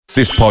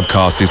This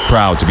podcast is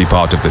proud to be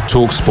part of the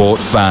TalkSport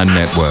Fan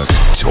Network.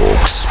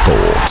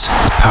 TalkSport.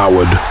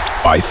 Powered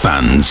by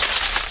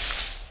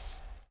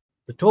fans.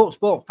 The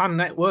TalkSport Fan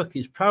Network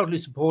is proudly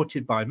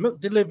supported by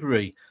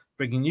McDelivery,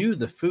 bringing you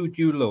the food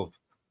you love.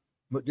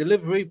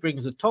 McDelivery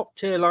brings a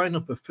top-tier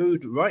lineup of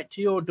food right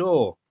to your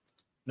door.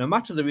 No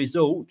matter the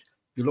result,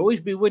 you'll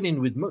always be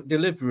winning with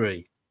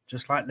McDelivery,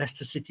 just like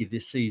Leicester City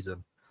this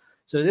season.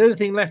 So the only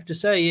thing left to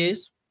say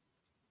is,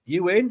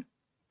 you win.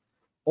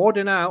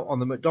 Order now on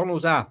the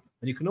McDonald's app,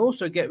 and you can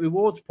also get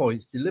rewards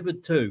points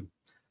delivered too.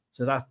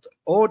 So that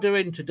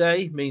ordering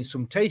today means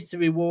some tasty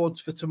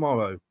rewards for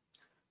tomorrow.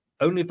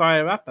 Only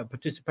via app at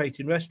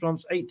participating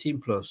restaurants,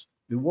 18+.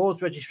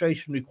 Rewards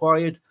registration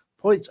required.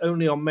 Points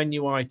only on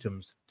menu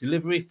items.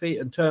 Delivery fee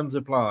and terms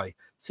apply.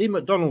 See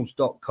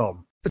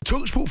mcdonalds.com. The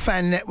TalkSport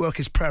Fan Network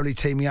is proudly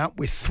teaming up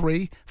with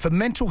 3 for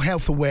Mental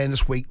Health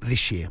Awareness Week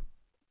this year.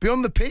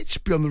 Beyond the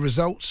pitch, beyond the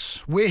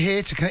results, we're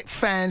here to connect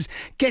fans,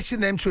 getting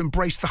them to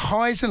embrace the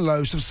highs and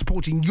lows of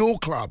supporting your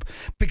club,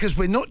 because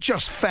we're not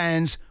just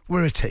fans,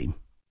 we're a team.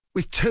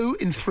 With 2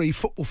 in 3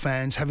 football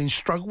fans having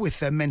struggled with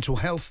their mental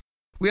health,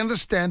 we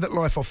understand that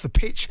life off the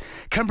pitch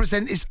can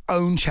present its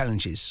own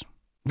challenges.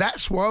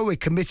 That's why we're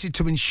committed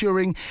to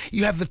ensuring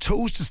you have the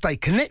tools to stay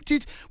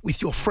connected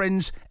with your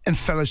friends and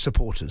fellow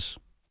supporters.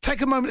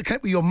 Take a moment to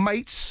connect with your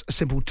mates. A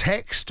simple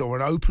text or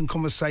an open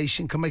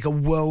conversation can make a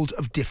world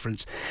of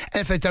difference. And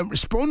if they don't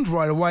respond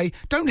right away,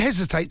 don't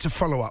hesitate to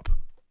follow up.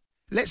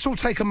 Let's all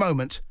take a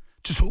moment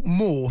to talk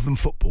more than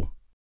football.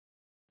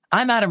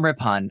 I'm Adam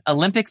Rippon,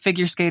 Olympic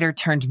figure skater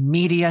turned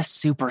media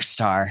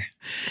superstar.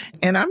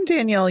 And I'm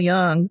Danielle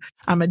Young.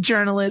 I'm a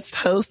journalist,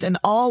 host, and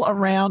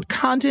all-around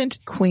content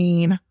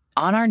queen.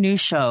 On our new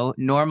show,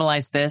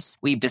 Normalize This,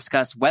 we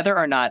discuss whether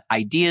or not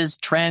ideas,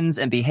 trends,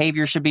 and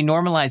behavior should be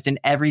normalized in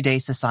everyday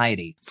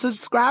society.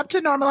 Subscribe to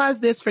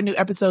Normalize This for new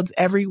episodes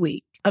every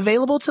week.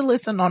 Available to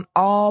listen on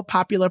all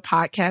popular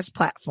podcast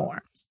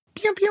platforms.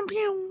 Pew, pew,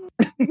 pew.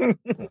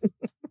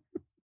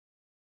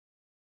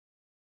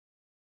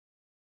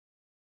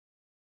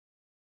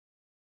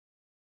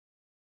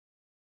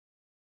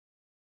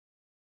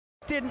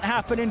 Didn't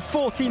happen in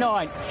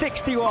 49,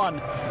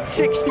 61,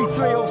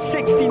 63 or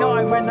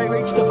 69 when they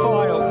reached the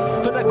final.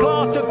 But the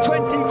class of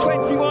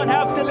 2021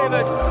 have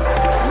delivered.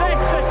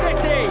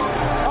 Leicester City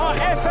are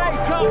FA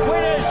Cup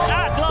winners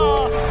at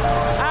last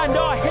and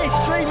are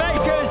history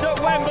makers at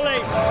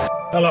Wembley.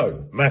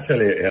 Hello, Matt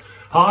Elliott here.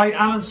 Hi,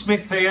 Alan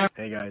Smith here.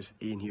 Hey guys,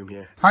 Ian Hume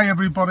here. Hi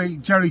everybody,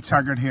 Jerry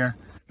Taggart here.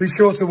 Be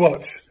sure to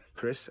watch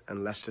Chris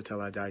and Leicester Till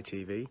I Die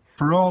TV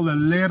for all the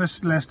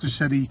latest Leicester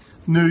City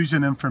news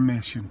and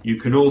information. You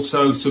can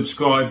also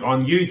subscribe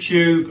on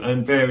YouTube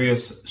and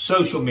various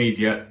social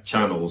media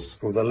channels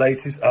for the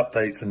latest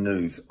updates and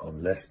news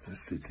on Leicester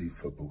City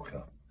Football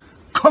Club.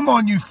 Come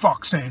on, you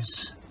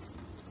foxes!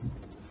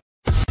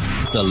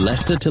 The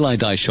Leicester Till I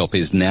Die shop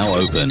is now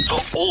open.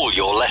 For all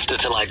your Leicester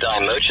Till I Die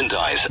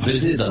merchandise,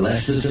 visit the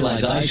Leicester Till I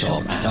Die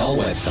shop at our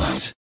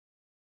website.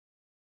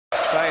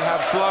 They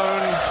have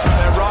blown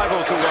their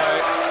rivals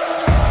away.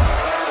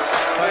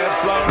 They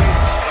have blown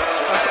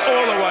us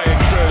all away in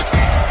truth.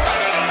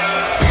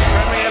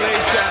 Premier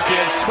League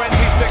champions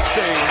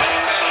 2016.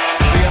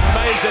 The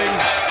amazing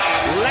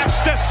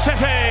Leicester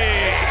City.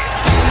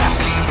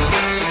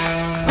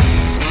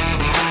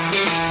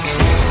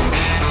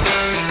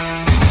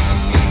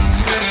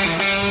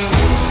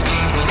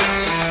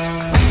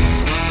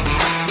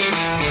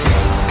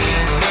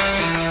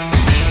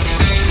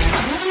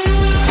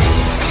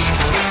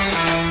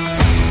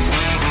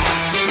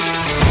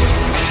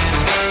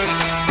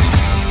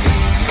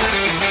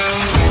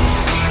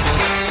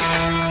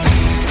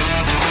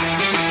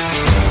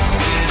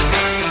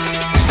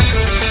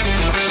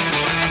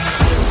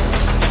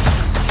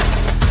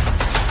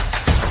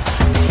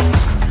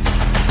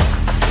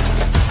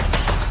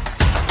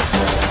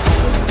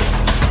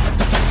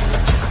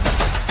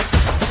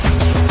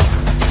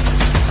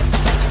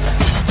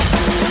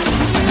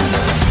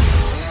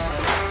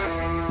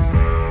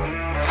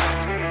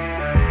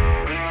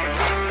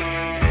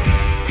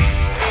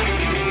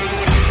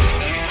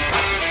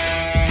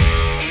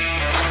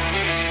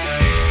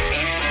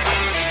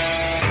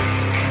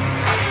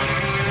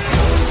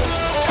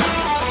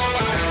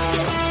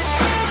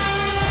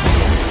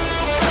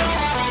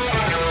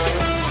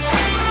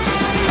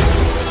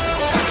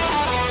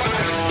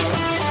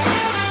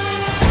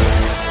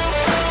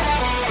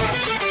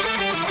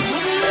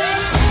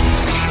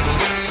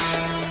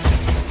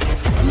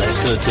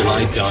 Till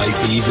I Die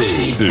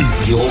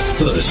TV. Your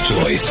first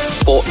choice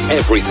for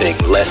everything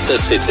Leicester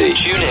City.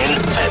 Tune in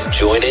and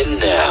join in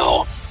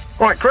now.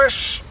 Right,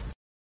 Chris.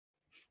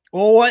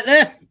 All right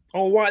there.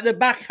 All right, they're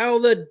back. How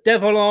the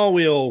devil are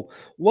we all?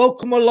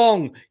 Welcome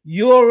along.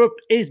 Europe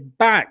is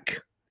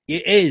back.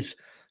 It is.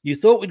 You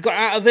thought we'd got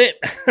out of it?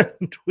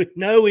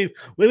 No,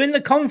 we're in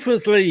the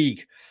Conference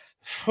League.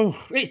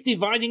 It's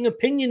dividing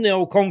opinion, the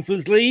old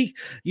Conference League.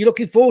 You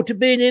looking forward to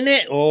being in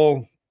it,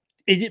 or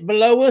Is it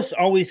below us?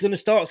 Are we going to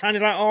start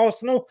sounding like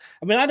Arsenal?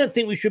 I mean, I don't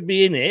think we should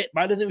be in it,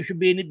 but I don't think we should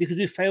be in it because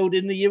we failed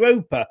in the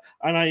Europa.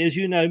 And as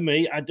you know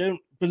me, I don't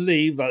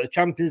believe that the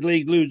Champions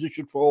League loser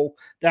should fall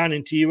down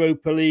into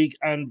Europa League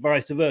and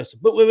vice versa.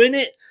 But we're in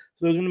it,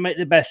 so we're going to make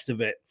the best of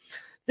it.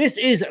 This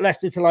is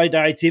Leicester Till I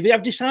Die TV.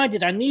 I've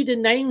decided I need a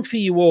name for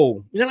you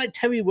all. You know, like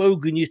Terry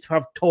Wogan used to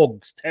have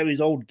TOGS,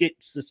 Terry's Old Git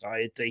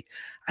Society.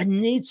 I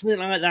need something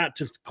like that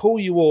to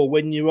call you all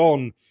when you're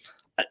on.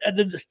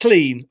 That's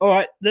clean. All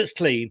right, that's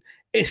clean.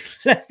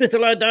 It's Leicester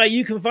Till I Die.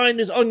 You can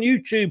find us on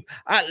YouTube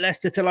at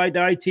Leicester Till I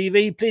Die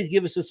TV. Please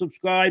give us a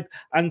subscribe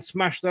and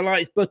smash the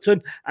likes button.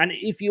 And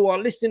if you are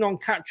listening on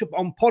Catch Up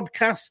on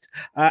podcast,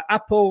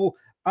 Apple,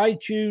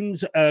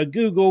 iTunes,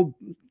 Google,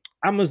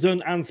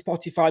 Amazon and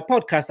Spotify,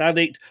 Podcast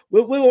Addict.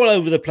 We're all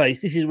over the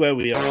place. This is where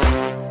we are.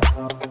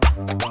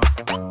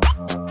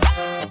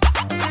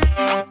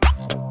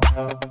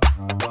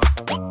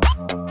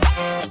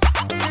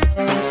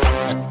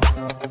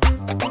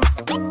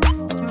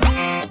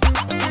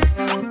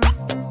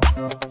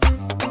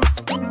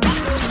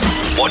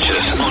 Watch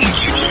us on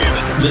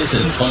YouTube.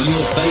 Listen on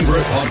your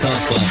favourite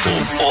podcast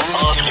platform or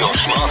ask your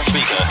smart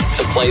speaker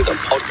to play the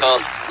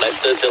podcast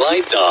Leicester Till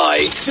I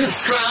Die.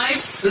 Subscribe,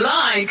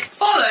 like,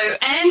 follow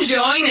and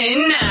join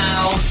in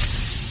now.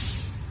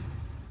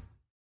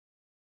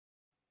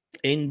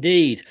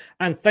 Indeed.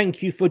 And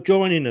thank you for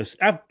joining us.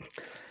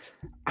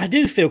 I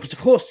do feel, because of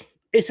course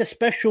it's a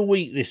special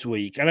week this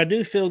week, and I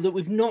do feel that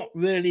we've not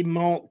really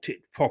marked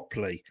it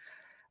properly.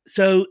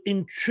 So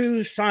in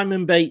true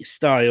Simon Bates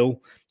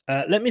style,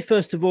 let me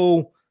first of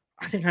all,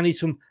 I think I need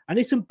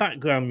some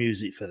background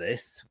music for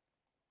this.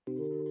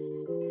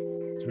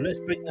 So let's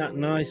bring that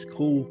nice,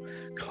 cool,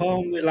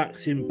 calm,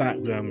 relaxing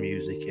background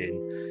music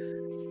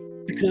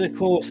in. Because of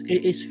course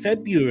it is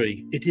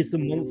February. It is the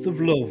month of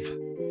love.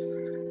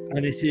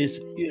 And it is,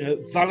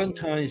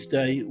 Valentine's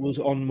Day was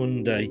on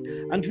Monday.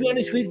 And to be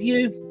honest with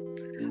you,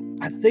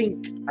 I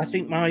think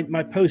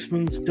my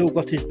postman still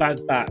got his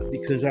bag back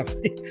because he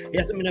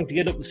hasn't been able to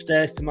get up the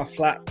stairs to my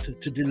flat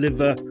to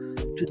deliver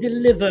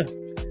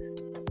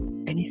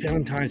any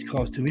Valentine's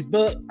cards to me.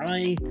 But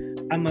I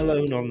am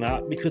alone on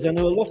that because I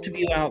know a lot of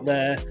you out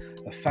there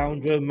have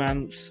found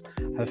romance,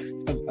 have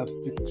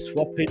been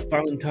swapping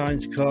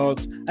Valentine's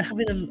cards and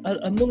having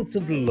a month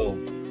of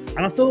love. And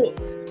I thought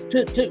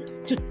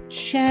to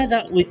share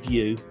that with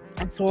you,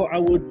 I thought I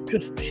would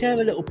just share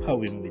a little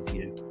poem with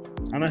you.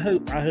 And I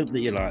hope that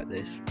you like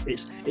this.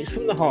 It's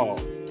from the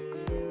heart.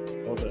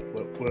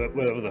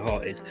 Wherever the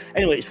heart is.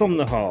 Anyway, it's from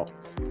the heart.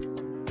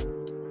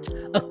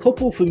 A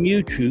couple from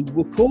YouTube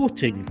were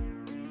courting.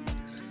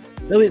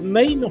 Though it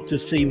may not have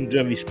seemed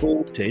very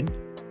sporting,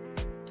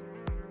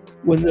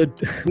 when they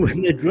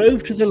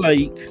drove to the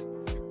lake,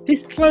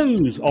 his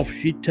clothes off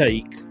she'd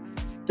take.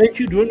 Then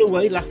she'd run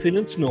away laughing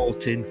and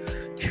snorting.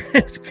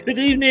 Yes, good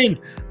evening.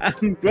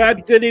 I'm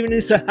Brad. Good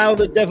evening. So how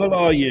the devil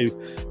are you?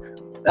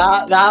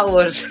 That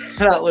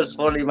was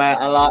funny, mate.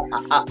 I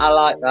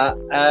like that.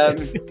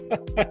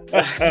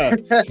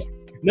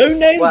 No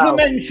names were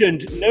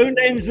mentioned. No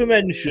names were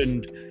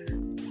mentioned.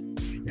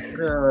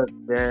 Oh,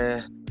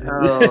 dear.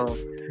 Oh.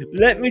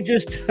 Let me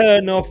just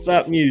turn off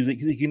that music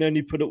because you can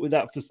only put up with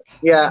that for.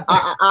 Yeah,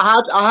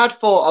 I had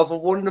thought of a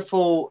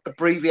wonderful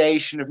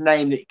abbreviation of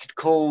name that you could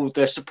call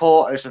the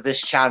supporters of this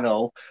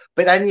channel,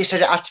 but then you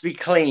said it had to be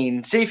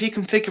clean. See if you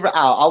can figure it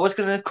out. I was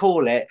going to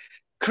call it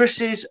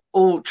Chris's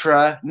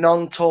Ultra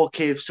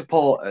Non-Talkive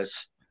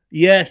Supporters.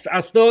 Yes,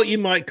 I thought you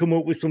might come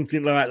up with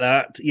something like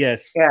that.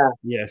 Yes. Yeah.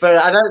 Yes. But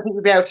I don't think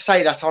we'll be able to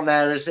say that on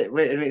there in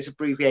its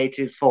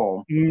abbreviated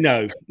form.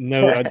 No,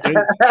 I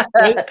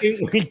don't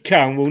think we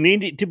can. We'll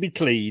need it to be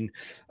clean.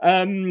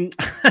 I don't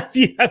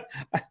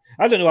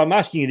know why I'm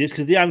asking you this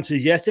because the answer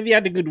is yes. Have you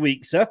had a good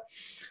week, sir?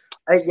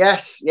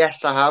 Yes,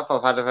 I have.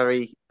 I've had a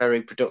very,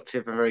 very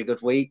productive and very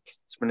good week.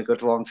 It's been a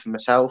good one for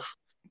myself.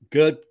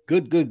 Good.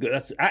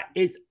 That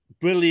is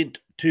brilliant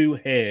to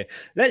hear.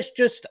 Let's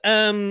just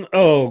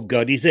oh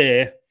god, he's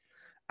here.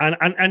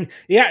 And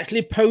he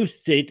actually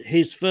posted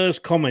his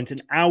first comment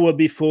an hour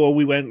before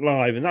we went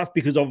live, and that's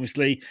because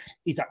obviously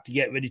he's had to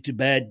get ready to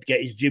bed,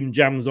 get his gym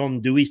jams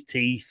on, do his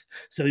teeth,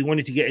 so he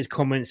wanted to get his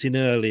comments in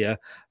earlier.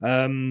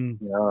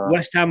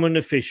 West Ham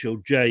unofficial,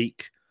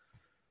 Jake.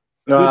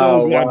 Good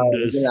old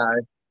Randers.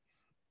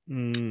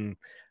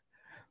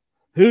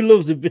 Who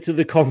loves a bit of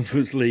the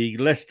Conference League?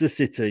 Leicester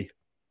City.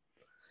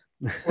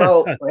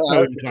 Well,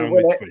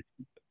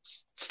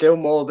 still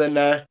more than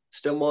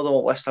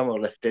what West Ham have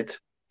lifted.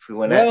 If we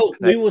win it,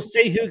 we will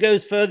see who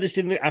goes furthest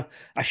in the.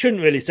 I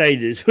shouldn't really say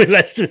this with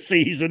Leicester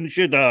season,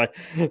 should I?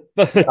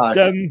 But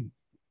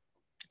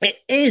it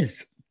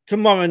is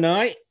tomorrow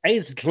night,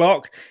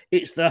 8:00.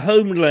 It's the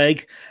home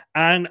leg,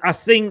 and I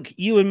think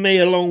you and me,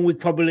 along with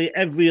probably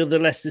every other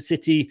Leicester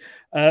City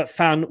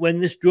fan, when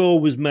this draw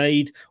was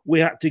made, we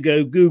had to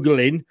go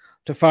Googling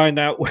to find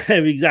out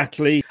where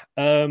exactly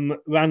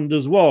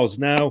Randers was.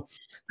 Now,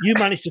 you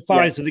managed to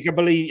find something. I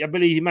believe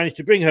you managed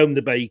to bring home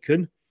the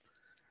bacon.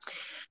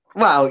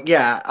 Well,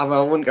 yeah. I mean,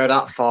 I wouldn't go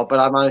that far, but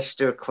I managed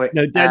to do a quick.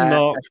 No,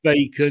 Denmark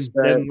bacon.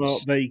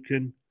 Denmark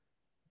bacon.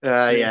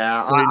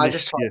 Yeah, I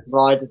just try to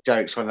ride the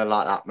jokes when they're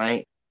like that,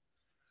 mate.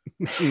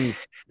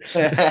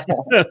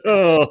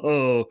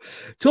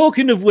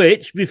 Talking of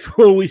which,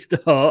 before we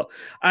start,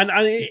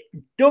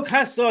 Doug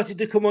has started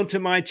to come onto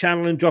my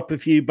channel and drop a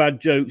few bad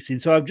jokes in,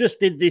 so I've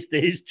just did this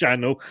to his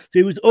channel, so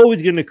he was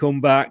always going to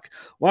come back.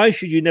 Why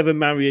should you never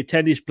marry a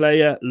tennis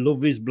player?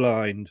 Love is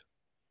blind.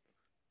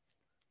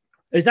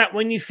 Is that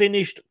when you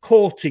finished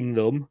courting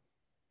them?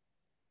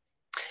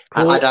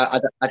 I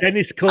don't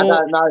tennis court? I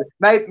don't know.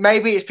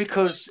 Maybe it's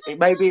because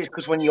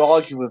when you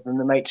argue with them,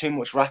 they make too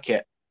much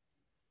racket.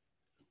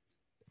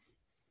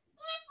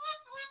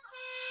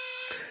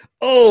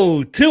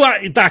 Oh,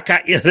 back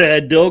at you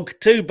there, Doug.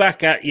 Two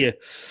back at you.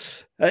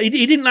 He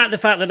didn't like the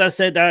fact that I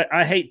said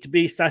I hate to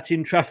be sat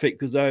in traffic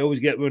because I always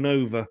get run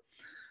over.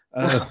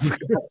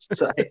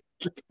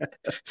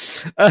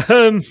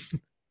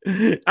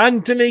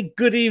 Anthony,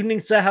 good evening,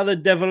 sir. How the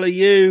devil are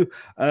you?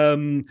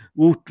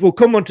 We'll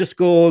come on to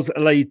scores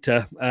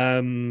later.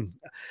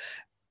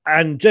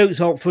 And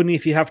jokes aren't funny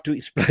if you have to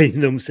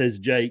explain them, says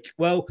Jake.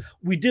 Well,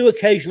 we do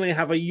occasionally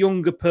have a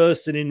younger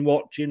person in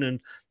watching,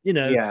 and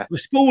we're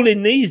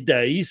schooling these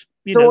days.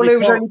 Someone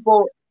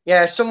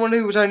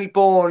who was only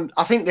born.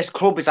 I think this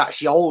club is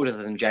actually older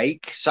than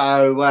Jake,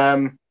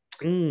 so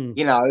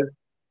he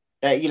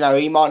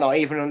might not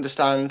even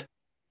understand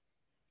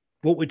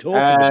what we're talking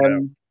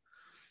about.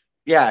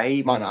 Yeah,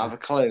 he might not have a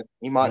clue.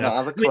 Not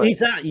have a clue. I mean, he's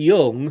that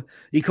young,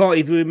 he can't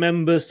even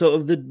remember sort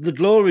of the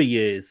glory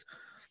years.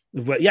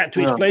 You had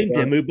to explain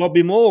to him who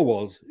Bobby Moore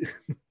was.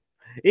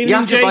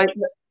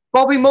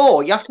 Bobby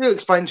Moore. You have to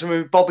explain to him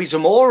who Bobby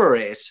Zamora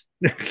is.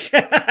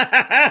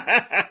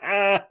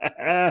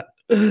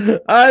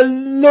 I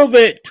love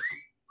it.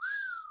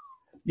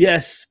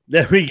 Yes,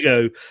 there we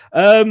go.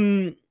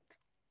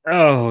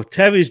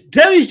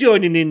 Terry's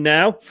joining in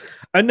now.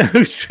 A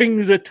no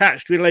strings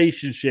attached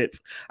relationship.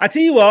 I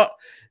tell you what,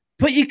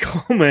 put your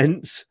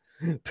comments.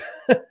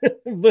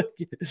 But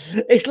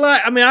it's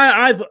like, I mean,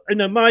 I've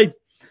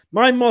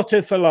my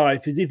motto for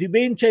life is if you're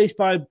being chased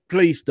by a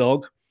police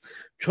dog,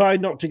 try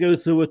not to go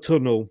through a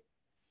tunnel,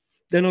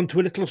 then onto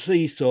a little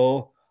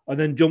seesaw, and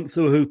then jump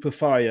through a hoop of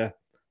fire.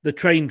 They're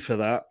trained for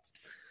that.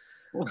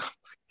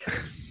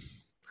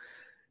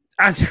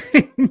 I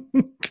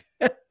think.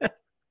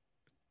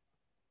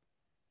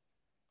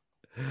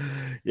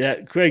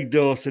 Yeah, Craig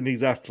Dawson,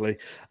 exactly.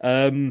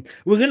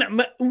 We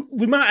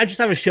might just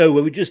have a show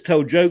where we just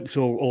tell jokes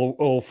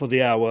all for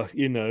the hour.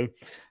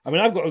 I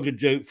mean, I've got a good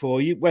joke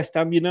for you. West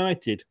Ham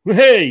United.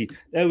 Hey,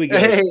 there we go.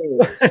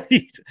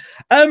 Hey.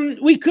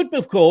 We could,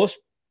 of course,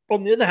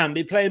 on the other hand,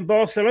 be playing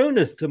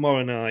Barcelona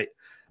tomorrow night.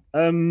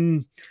 I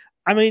mean,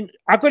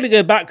 I've got to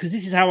go back because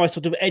this is how I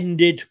sort of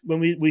ended when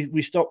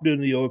we stopped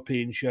doing the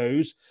European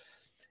shows.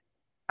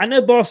 I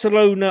know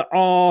Barcelona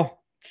are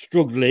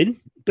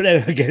struggling, but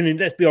again,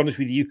 let's be honest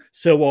with you,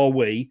 so are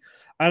we.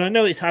 And I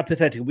know it's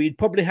hypothetical, but you'd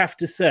probably have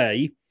to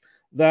say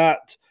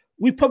that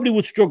we probably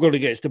would struggle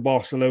against the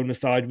Barcelona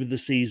side with the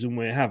season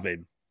we're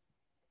having.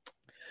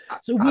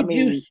 So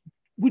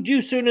would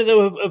you sooner,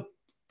 though, have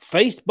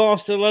faced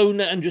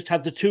Barcelona and just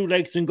had the two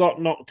legs and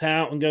got knocked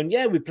out and going,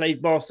 yeah, we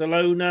played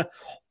Barcelona?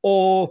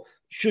 Or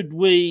should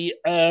we,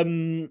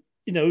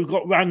 we've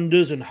got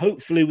Randers and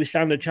hopefully we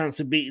stand a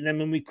chance of beating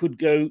them and we could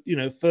go,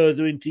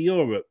 further into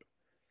Europe?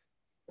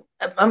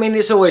 I mean,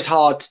 it's always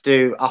hard to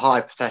do a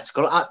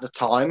hypothetical. At the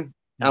time,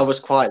 I was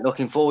quite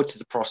looking forward to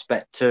the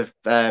prospect of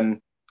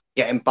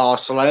getting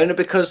Barcelona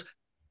because,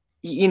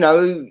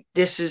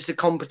 this is the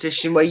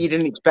competition where you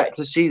didn't expect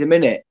to see them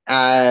in it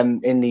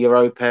in the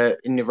Europa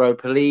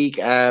League.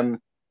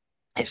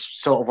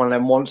 It's sort of one of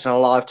them once in a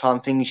lifetime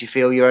things you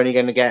feel you're only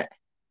going to get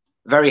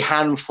very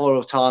handful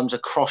of times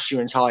across your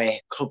entire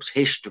club's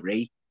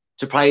history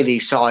to play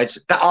these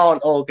sides that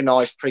aren't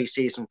organised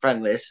pre-season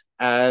friendlies.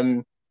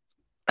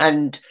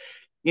 And,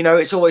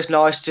 it's always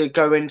nice to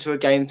go into a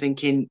game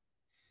thinking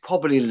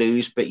probably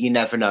lose, but you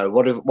never know.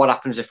 What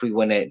happens if we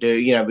win it?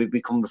 We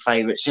become the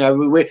favourites?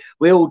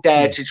 We all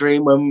dared to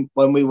dream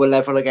when we were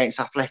level against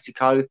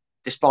Atletico,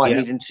 despite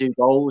needing 2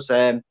 goals.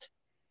 And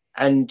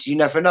you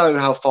never know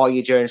how far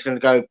your journey's going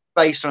to go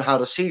based on how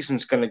the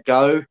season's going to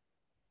go.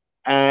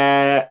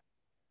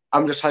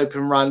 I'm just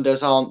hoping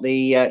Randers aren't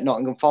the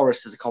Nottingham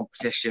Forest as a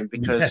competition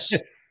because...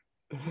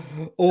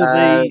 All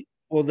I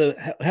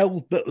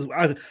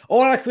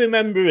can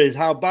remember is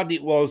how bad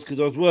it was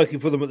because I was working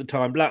for them at the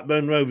time.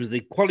 Blackburn Rovers,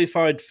 they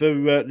qualified for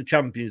the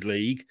Champions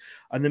League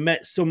and they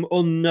met some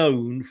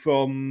unknown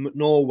from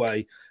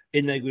Norway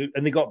in their group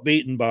and they got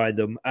beaten by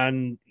them.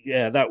 And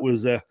yeah, that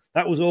was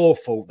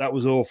awful. That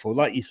was awful.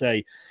 Like you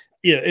say,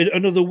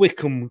 another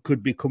Wickham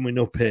could be coming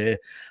up here.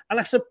 And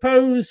I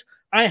suppose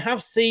I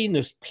have seen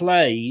us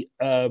play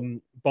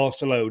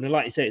Barcelona.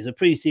 Like you say, it's a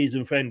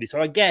pre-season friendly.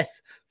 So I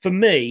guess for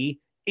me,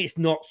 it's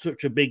not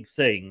such a big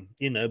thing,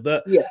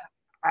 but yeah.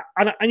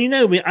 I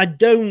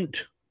don't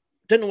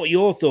know what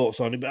your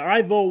thoughts on it, but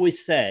I've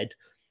always said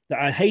that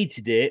I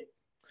hated it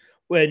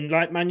when,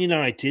 like Man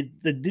United,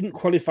 they didn't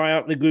qualify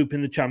out the group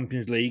in the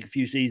Champions League a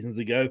few seasons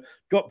ago,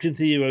 dropped into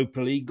the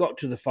Europa League, got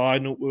to the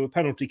final, were a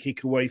penalty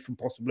kick away from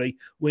possibly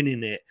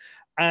winning it.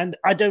 And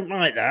I don't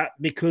like that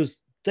because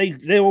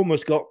they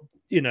almost got,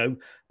 a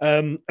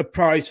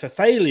prize for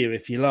failure,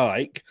 if you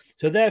like.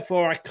 So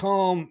therefore, I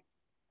can't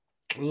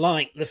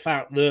like the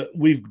fact that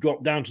we've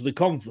dropped down to the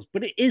conference,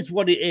 but it is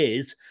what it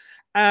is.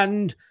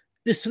 And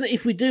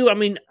if we do,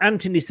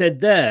 Anthony said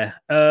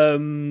there,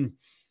 where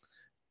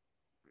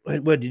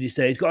did he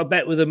say? He's got a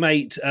bet with a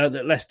mate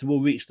that Leicester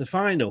will reach the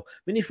final.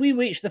 If we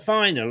reach the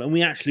final and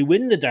we actually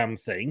win the damn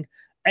thing,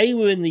 A,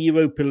 we're in the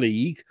Europa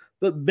League,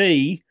 but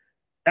B,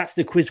 that's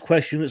the quiz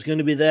question that's going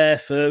to be there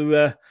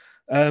for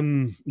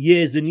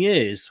years and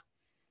years.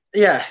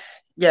 Yeah,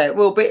 it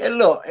will be.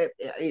 Look,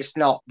 it's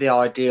not the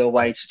ideal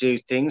way to do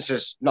things.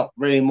 There's not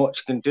really much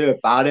you can do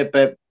about it,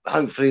 but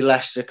hopefully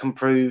Leicester can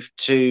prove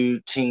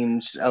to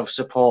teams of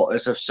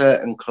supporters of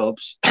certain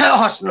clubs,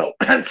 Arsenal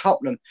and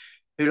Tottenham,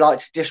 who like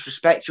to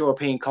disrespect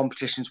European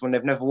competitions when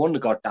they've never won the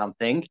goddamn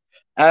thing.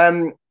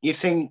 You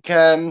think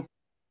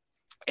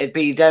it'd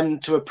be them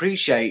to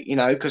appreciate,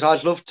 because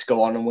I'd love to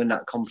go on and win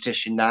that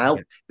competition now,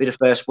 be the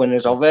first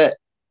winners of it.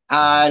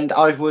 And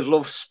I would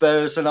love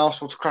Spurs and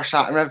Arsenal to crash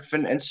out and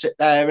everything and sit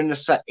there in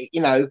sit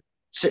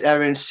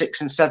there in 6th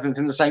and 7th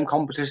in the same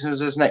competition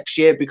as us next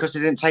year because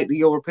they didn't take the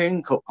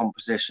European Cup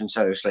competition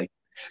seriously.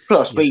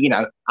 Plus, we,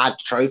 add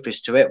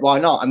trophies to it. Why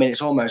not?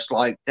 It's almost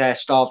like they're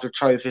starved of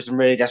trophies and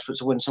really desperate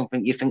to win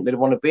something. You think they'd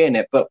want to be in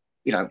it, but,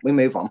 we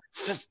move on.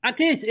 It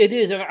is.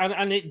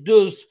 And it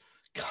does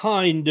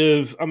kind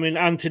of,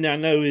 Anthony, I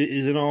know,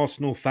 is an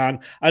Arsenal fan.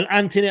 And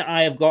Anthony,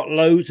 I have got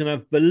loads, and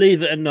I've,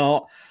 believe it or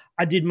not,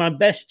 I did my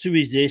best to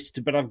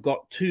resist, but I've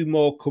got 2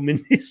 more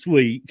coming this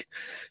week.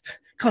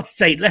 God's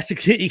sake, Leicester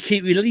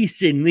keep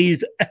releasing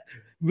these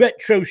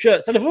retro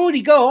shirts that I've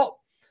already got,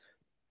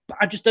 but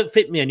I just don't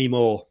fit me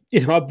anymore.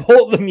 I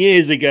bought them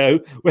years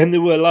ago when they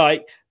were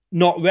like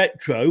not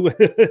retro,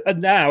 and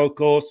now, of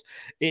course,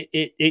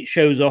 it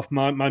shows off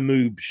my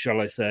moobs,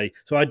 shall I say.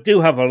 So I do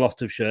have a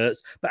lot of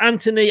shirts. But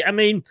Anthony,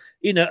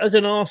 as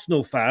an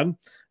Arsenal fan,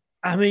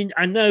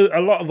 I know a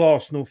lot of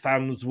Arsenal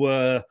fans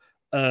were...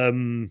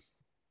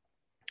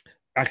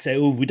 I say,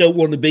 we don't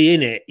want to be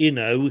in it,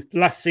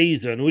 last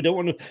season. We don't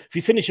want to, if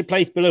you finish a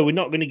place below, we're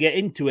not going to get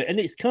into it. And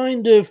it's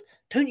kind of,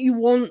 don't you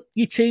want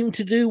your team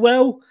to do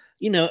well?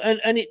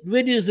 And it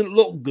really doesn't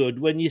look good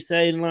when you're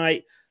saying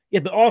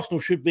but Arsenal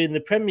should be in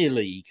the Premier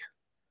League.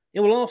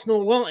 Yeah, well,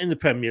 Arsenal aren't in the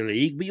Premier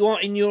League, but you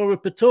aren't in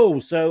Europe at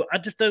all. So I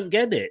just don't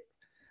get it.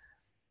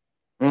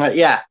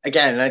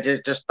 Again,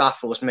 it just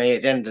baffles me.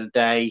 At the end of the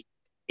day,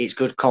 it's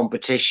good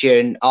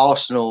competition.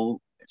 Arsenal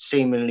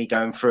seemingly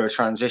going through a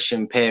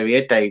transition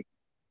period. They,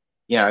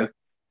 I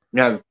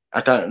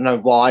don't know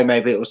why.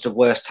 Maybe it was the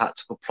worst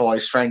tactical ploy,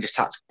 strangest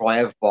tactical ploy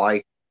ever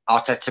by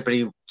Arteta, but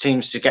he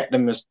seems to get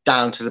them as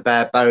down to the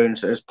bare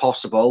bones as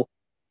possible.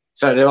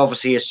 So there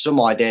obviously is some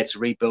idea to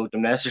rebuild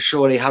them there. So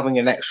surely having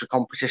an extra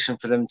competition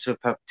for them to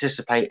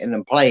participate in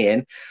and play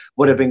in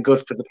would have been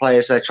good for the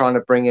players they're trying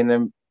to bring in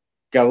and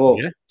go up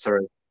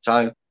through.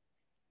 So,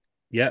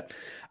 yeah.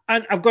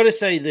 And I've got to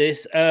say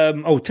this.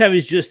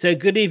 Terry's just said,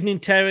 good evening,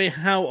 Terry.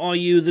 How are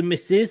you, the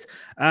missus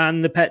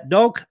and the pet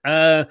dog?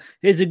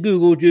 Here's a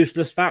Google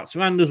useless facts.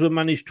 Randers were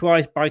managed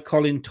twice by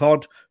Colin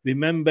Todd.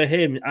 Remember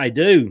him? I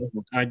do.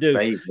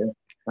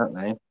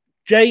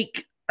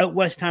 Jake at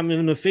West Ham is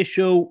an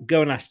official.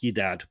 Go and ask your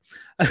dad.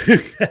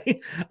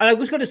 Okay. And I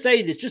was going to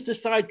say this, just to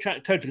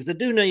sidetrack totally, because I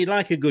do know you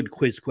like a good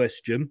quiz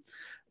question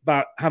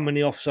about how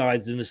many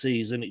offsides in the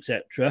season,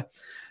 etc.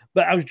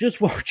 But I was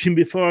just watching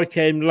before I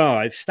came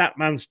live,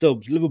 Statman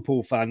Stubbs,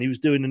 Liverpool fan, he was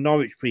doing a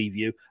Norwich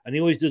preview, and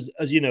he always does,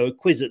 as you know, a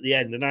quiz at the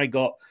end, and I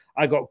got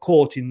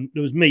caught in,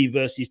 there was me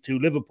versus 2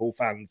 Liverpool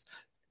fans.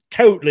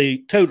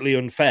 Totally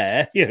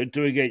unfair,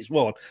 2 against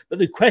 1. But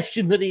the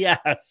question that he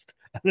asked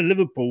the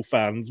Liverpool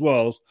fans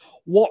was,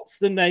 what's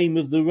the name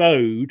of the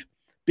road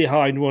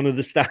behind one of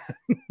the stands?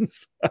 And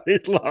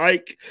it's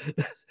like,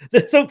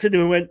 they looked at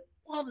him and went,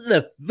 what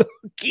the fuck?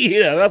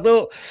 I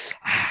thought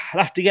I'll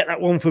have to get that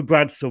one for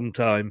Brad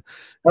sometime.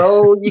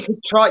 Oh, you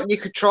could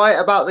try it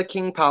about the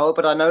King Power,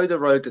 but I know the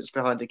road that's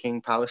behind the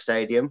King Power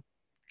Stadium.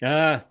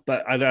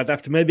 But I'd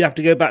have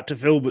to go back to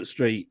Filbert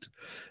Street.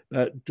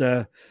 But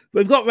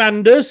we've got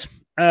Randers,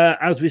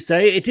 as we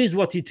say. It is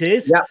what it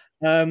is. Yeah.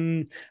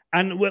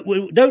 And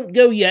we don't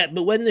go yet,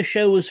 but when the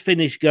show was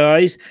finished,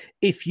 guys,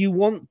 if you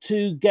want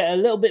to get a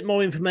little bit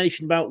more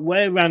information about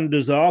where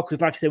Randers are,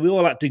 because like I said, we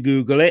all had to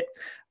Google it,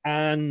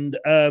 and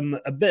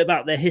a bit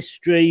about their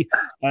history.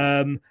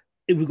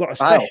 We've got a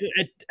special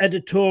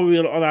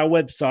editorial on our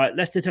website,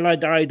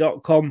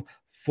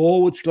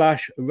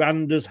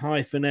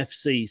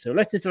 leicestertillidie.com/Randers-FC. So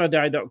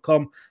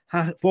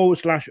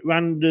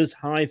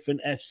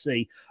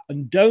leicestertillidie.com/Randers-FC.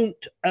 And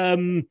don't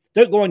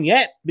go on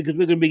yet, because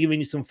we're going to be giving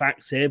you some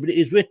facts here, but it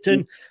is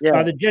written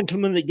by the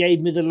gentleman that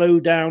gave me the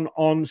lowdown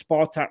on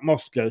Spartak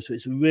Moscow. So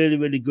it's a really,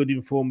 really good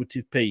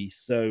informative piece.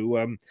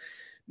 So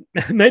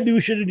maybe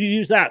we should have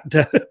used that,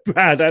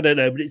 Brad. I don't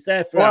know, but it's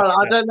there for. Well,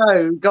 I don't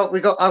know.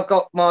 I've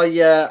got my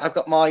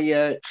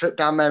trip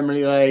down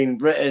memory lane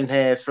written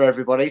here for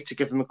everybody to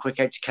give them a quick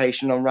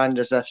education on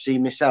Randers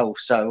FC myself.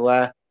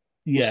 So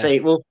we'll see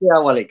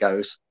how well it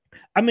goes.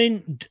 I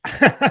mean,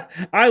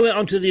 I went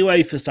onto the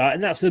UEFA site,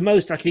 and that's the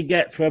most I could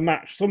get for a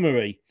match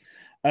summary.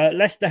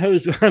 Leicester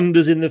hosed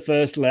Randers in the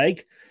first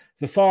leg.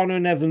 Fofana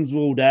and Evans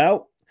ruled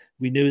out.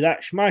 We knew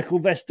that. Schmeichel,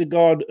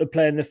 Vestergaard are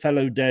playing the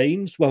fellow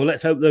Danes. Well,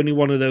 let's hope only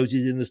one of those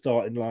is in the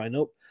starting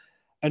lineup.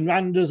 And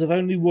Randers have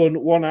only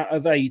won 1 out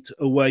of 8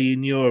 away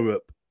in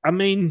Europe. I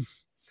mean,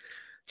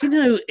 do you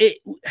know,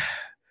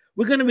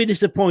 we're going to be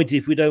disappointed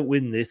if we don't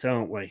win this,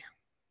 aren't we?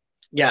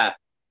 Yeah,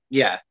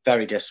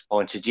 very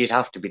disappointed. You'd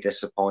have to be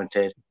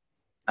disappointed.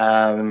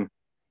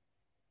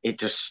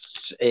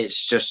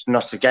 It's just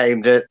not a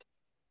game that...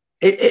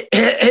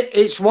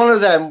 It's one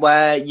of them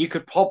where you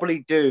could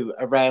probably do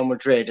a Real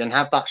Madrid and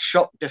have that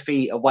shock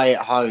defeat away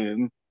at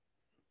home,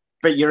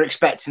 but you're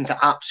expecting to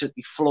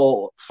absolutely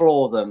floor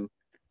them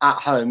at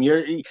home.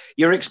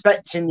 You're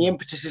expecting the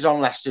impetus is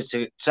on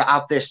Leicester to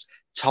have this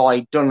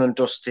tie done and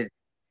dusted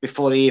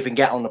before they even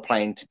get on the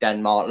plane to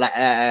Denmark.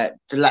 Let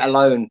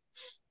alone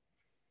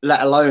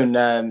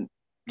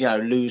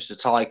lose the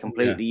tie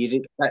completely. Yeah.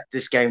 You'd expect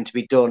this game to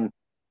be done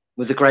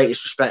with the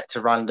greatest respect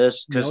to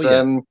Randers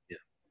because.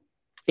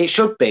 It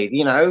should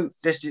be,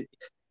 this is,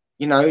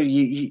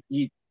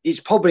 it's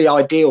probably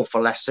ideal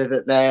for Leicester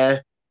that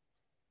they're,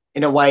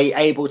 in a way,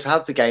 able to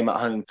have the game at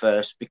home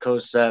first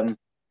because,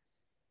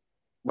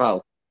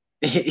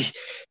 it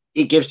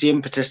gives the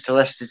impetus to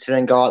Leicester to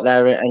then go out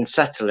there and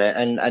settle it.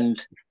 And I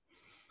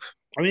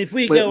mean, if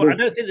we go, I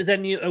don't think there's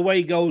any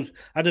away goals,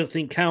 I don't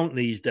think count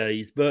these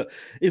days, but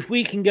if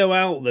we can go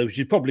out, though, which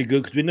is probably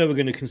good because we know we're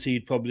going to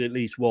concede probably at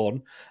least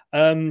one.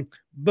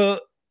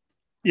 But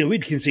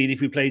we'd concede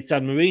if we played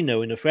San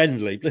Marino in a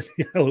friendly at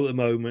the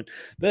moment.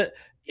 But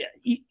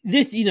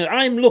this,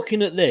 I'm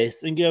looking at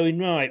this and going,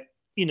 right,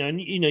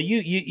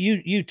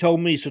 you told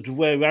me sort of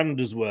where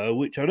Randers were,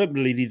 which I don't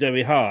believe is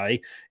very high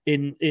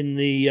in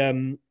the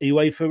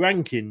UEFA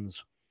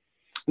rankings.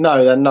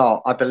 No, they're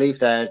not. I believe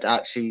they're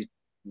actually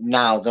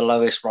now the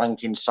lowest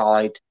ranking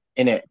side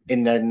in the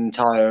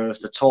entire of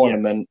the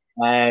tournament.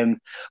 Yes.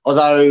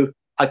 Although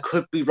I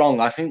could be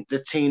wrong. I think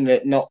the team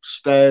that knocked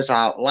Spurs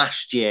out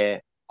last year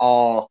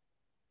are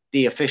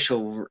the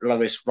official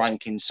lowest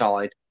ranking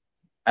side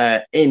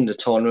in the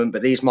tournament,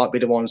 but these might be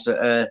the ones that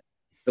are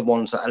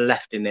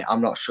left in it. I'm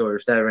not sure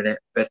if they're in it,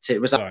 but it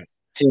was that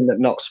team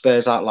that knocked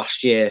Spurs out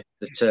last year.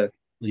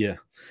 Yeah.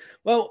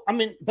 Well, I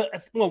mean,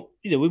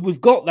 we've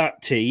got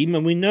that team,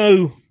 and we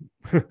know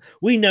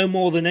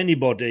more than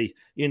anybody.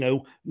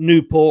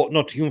 Newport,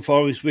 Nottingham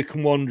Forest,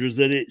 Wycombe Wanderers.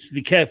 That it's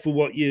be careful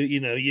what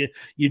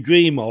you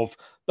dream of,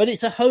 but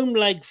it's a home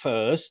leg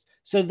first,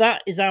 so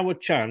that is our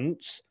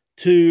chance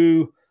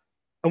to,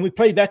 and we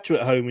play better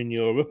at home in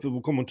Europe, and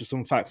we'll come on to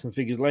some facts and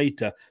figures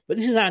later, but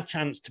this is our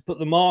chance to put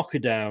the marker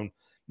down,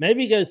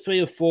 maybe go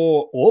 3 or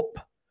 4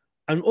 up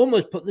and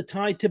almost put the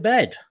tie to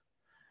bed.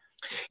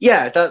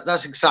 Yeah,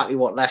 that's exactly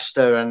what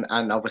Leicester and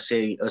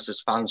obviously us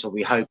as fans will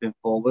be hoping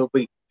for. We'll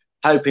be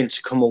hoping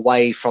to come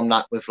away from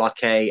that with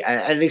like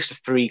at least a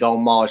 3-goal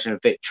margin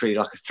of victory,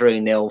 like a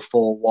 3-0,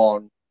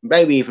 4-1,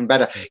 maybe even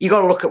better. You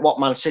got to look at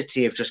what Man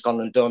City have just gone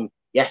and done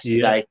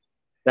yesterday. Yeah.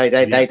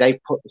 They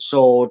put the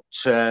sword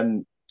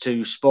to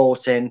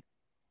Sporting.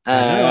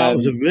 That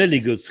was a really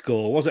good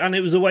score, wasn't it? And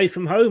it was away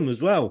from home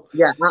as well.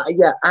 Yeah,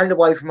 and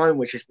away from home,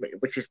 which is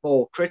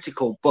more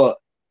critical. But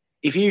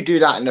if you do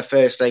that in the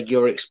first leg,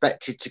 you're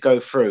expected to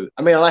go through.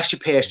 I mean, unless you're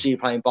PSG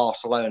playing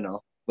Barcelona,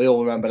 we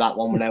all remember that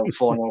one when they were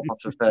 4-0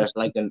 after the first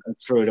leg and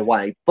threw it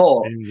away.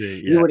 But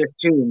you would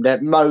assume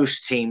that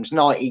most teams,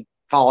 95%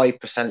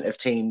 of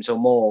teams or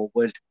more,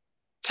 would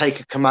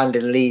take a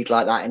commanding lead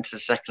like that into the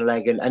second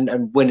leg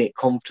and win it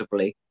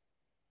comfortably.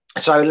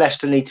 So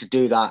Leicester need to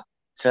do that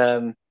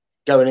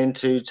going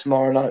into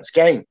tomorrow night's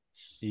game.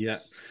 Yeah.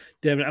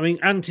 I mean,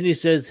 Anthony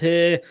says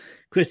here,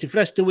 Chris, if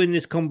Leicester win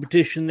this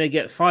competition, they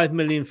get 5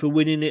 million for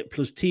winning it,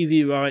 plus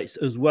TV rights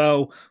as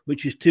well,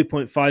 which is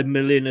 2.5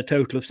 million, a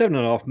total of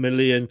 7.5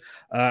 million,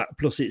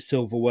 plus it's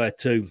silverware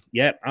too.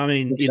 Yeah, I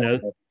mean,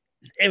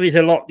 there is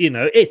a lot,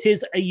 it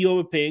is a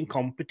European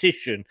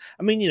competition.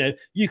 I mean,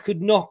 you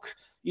could knock,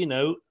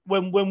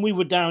 when we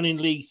were down in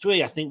League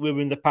 3, I think we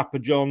were in the Papa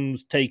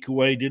John's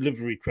takeaway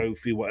delivery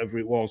trophy, whatever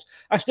it was.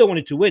 I still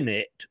wanted to win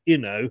it,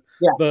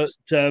 but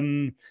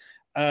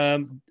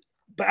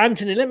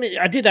Anthony,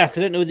 I did ask,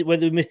 I don't know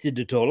whether we missed it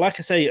at all. Like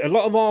I say, a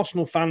lot of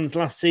Arsenal fans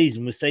last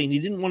season were saying you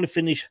didn't want to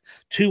finish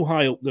too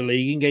high up the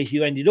league in case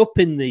you ended up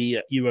in the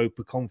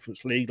Europa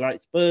Conference League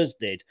like Spurs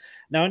did.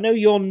 Now, I know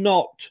you're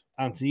not,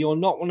 Anthony, you're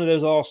not one of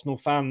those Arsenal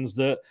fans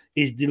that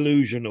is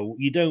delusional.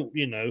 You don't,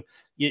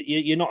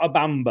 you're not a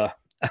Bamba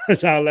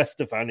as our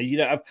Leicester fan. You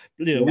don't have,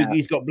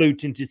 he's got blue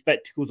tinted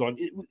spectacles on.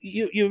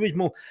 You're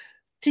more.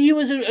 To you,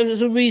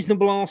 as a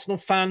reasonable Arsenal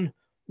fan,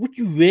 would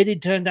you really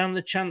turn down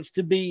the chance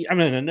to be? I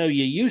mean, I know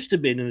you're used to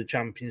being in the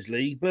Champions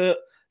League, but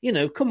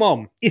come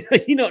on, you're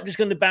not just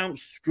going to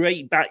bounce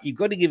straight back. You've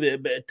got to give it a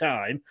bit of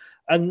time,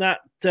 and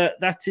that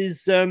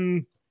is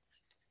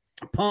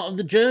part of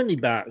the journey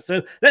back.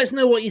 So let's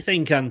know what you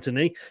think,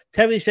 Anthony.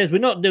 Terry says, we're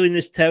not doing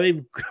this,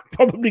 Terry,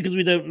 probably because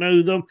we don't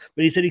know them,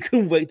 but he said he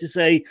couldn't wait to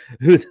say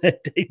who their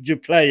danger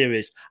player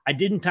is. I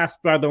didn't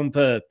ask Brad on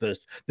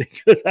purpose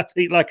because I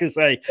think, like I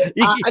say...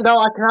 I know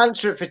I can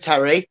answer it for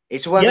Terry.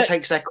 It's whoever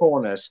takes their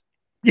corners.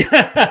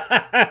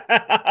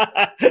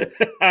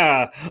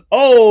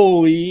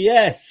 Oh,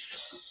 yes.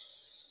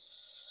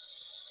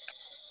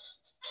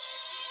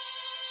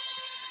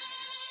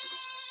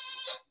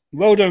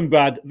 Well done,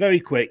 Brad.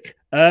 Very quick.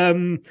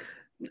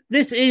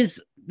 This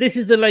is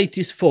the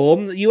latest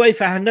form.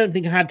 UEFA, I don't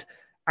think, had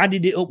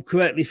added it up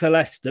correctly for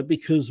Leicester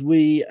because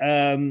we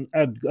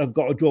have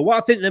got a draw. What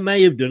I think they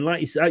may have done,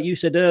 like you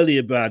said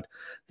earlier, Brad,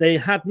 they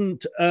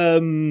hadn't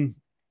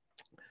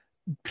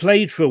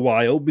played for a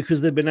while because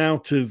they've been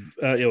out of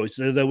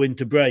their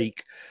winter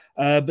break.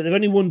 But they've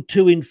only won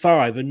 2 in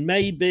 5, and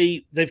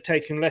maybe they've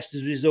taken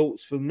Leicester's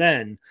results from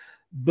then.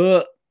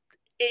 But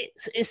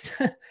it's.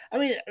 I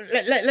mean,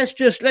 let's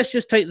just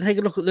take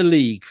a look at the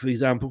league, for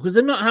example, because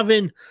they're not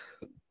having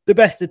the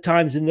best of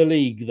times in the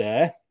league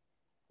there.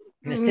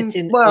 They're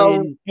sitting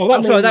sorry,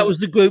 that was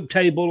the group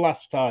table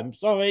last time.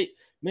 Sorry,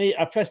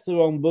 I pressed the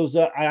wrong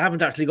buzzer. I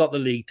haven't actually got the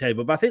league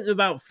table, but I think they're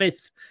about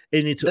 5th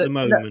in it at the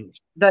moment.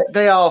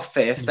 They are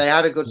 5th. They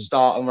had a good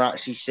start and were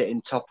actually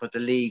sitting top of the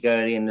league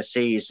early in the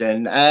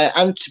season.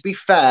 And to be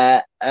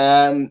fair,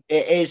 it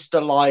is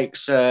the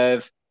likes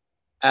of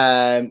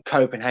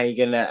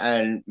Copenhagen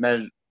and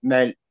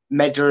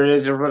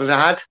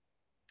Medjugorje.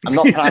 I'm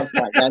not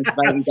pronouncing that again.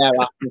 Maybe they're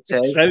after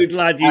too. So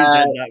glad you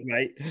said that,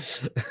 mate.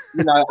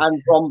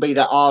 And Bromby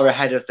that are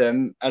ahead of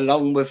them,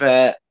 along with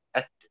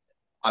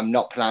I'm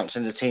not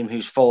pronouncing the team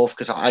who's 4th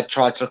because I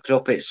tried to look it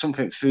up. It's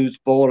something foosball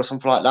or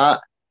something like that.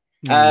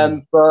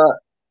 But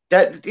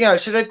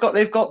so they've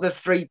got the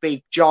 3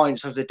 big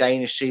giants of the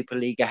Danish Super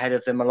League ahead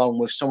of them, along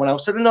with someone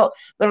else. So they're not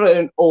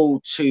all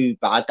too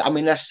bad. I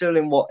mean, they're still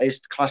in what is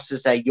classed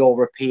as their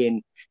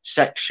European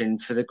section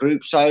for the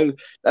group, so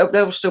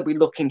they'll still be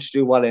looking to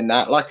do well in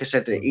that. Like I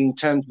said, in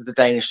terms of the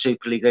Danish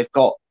Super League, they've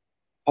got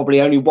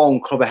probably only one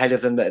club ahead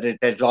of them that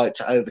they'd like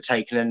to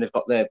overtake, and then they've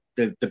got the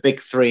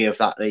big 3 of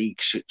that league,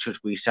 should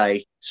we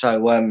say.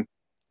 So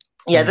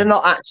they're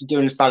not actually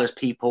doing as bad as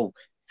people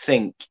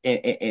think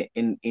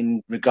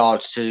in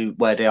regards to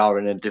where they are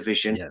in a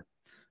division.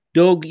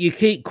 Doug, you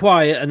keep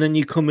quiet and then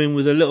you come in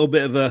with a little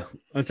bit of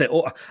I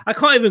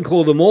can't even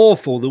call them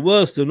awful, the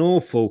worse than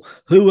awful.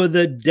 Who are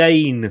the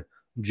danger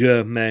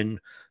men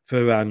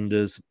for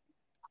Randers?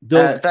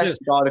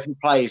 Vestergaard, if he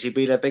plays, he'd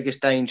be their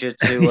biggest danger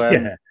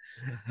to...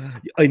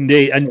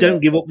 Indeed, and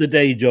don't give up the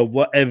day job,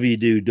 whatever you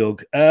do,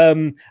 Doug. I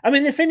mean,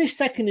 they finished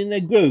 2nd in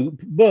their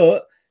group,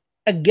 but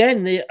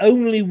again, they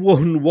only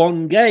won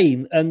 1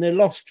 game and they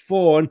lost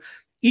 4. And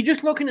you're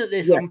just looking at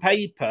this on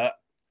paper,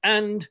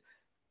 and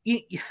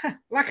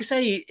like I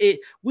say,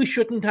 we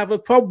shouldn't have a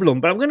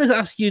problem. But I'm going to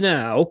ask you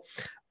now,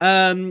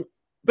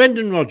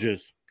 Brendan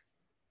Rodgers.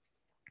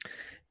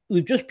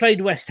 We've just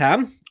played West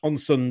Ham on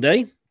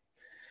Sunday.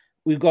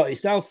 We've got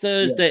it's now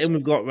Thursday, and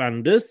we've got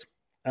Randers,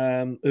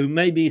 who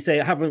maybe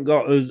haven't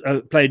got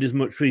played as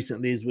much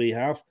recently as we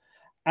have,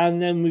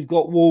 and then we've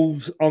got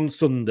Wolves on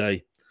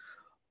Sunday.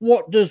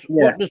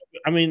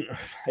 I mean,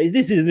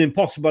 this is an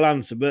impossible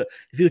answer, but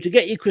if you were to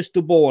get your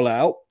crystal ball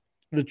out,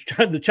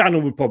 the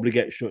channel would probably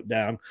get shut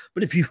down.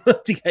 But if you were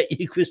to get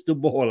your crystal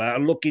ball out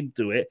and look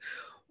into it,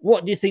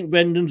 what do you think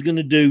Brendan's going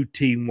to do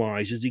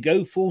team-wise? Does he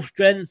go full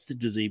strength?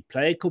 Does he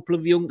play a couple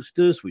of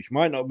youngsters, which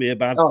might not be a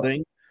bad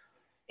thing?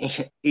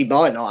 He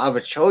might not have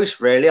a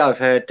choice, really. I've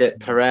heard that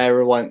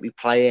Pereira won't be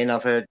playing.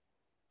 I've heard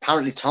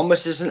apparently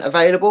Thomas isn't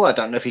available. I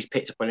don't know if he's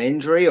picked up an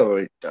injury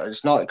or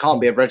it's not. It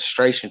can't be a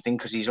registration thing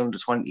because he's under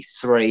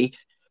 23.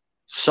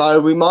 So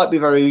we might be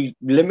very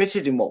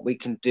limited in what we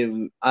can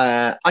do.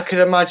 I could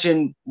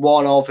imagine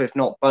one of, if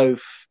not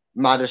both,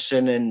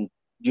 Maddison and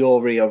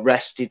Yuri are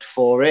rested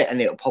for it, and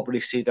it'll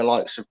probably see the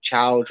likes of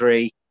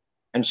Chowdhury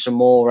and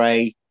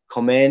Samore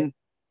come in.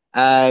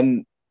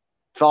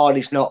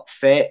 Vardy's not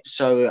fit,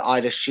 so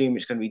I'd assume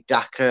it's going to be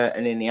Daka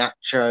and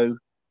Iniacho,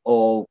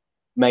 or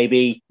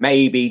maybe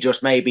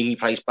he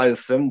plays both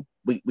of them.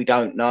 We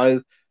don't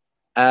know.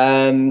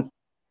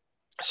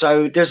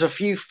 So there's a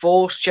few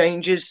forced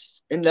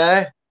changes in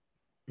there.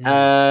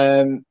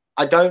 I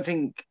don't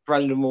think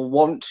Brendan will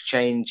want to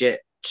change it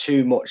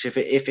too much if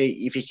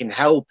he can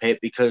help it,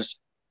 because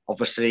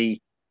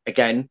obviously,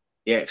 again,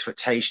 the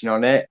expectation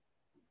on it,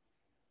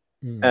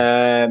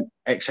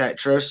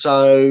 etc.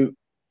 So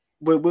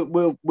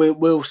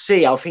we'll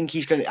see. I think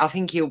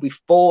he'll be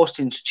forced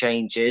into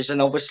changes,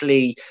 and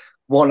obviously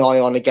one eye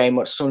on a game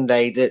on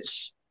Sunday.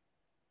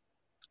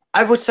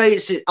 I would say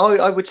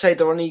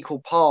they're on equal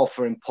par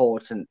for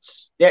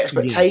importance. The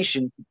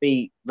expectation to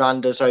beat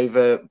Randers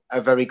over a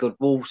very good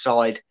Wolves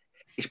side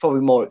is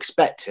probably more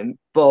expectant,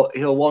 but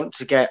he'll want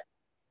to get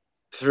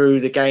through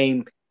the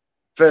game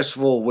first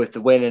of all with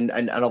the win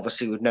and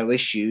obviously with no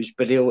issues.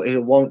 But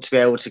he'll want to be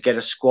able to get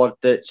a squad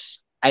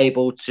that's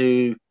able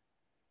to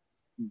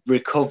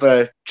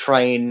recover,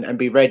 train, and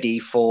be ready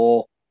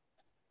for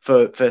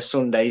for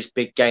Sunday's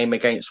big game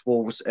against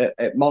Wolves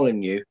at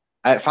Molineux.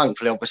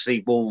 Thankfully,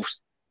 obviously,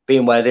 Wolves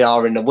being where they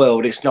are in the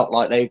world, it's not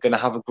like they're going to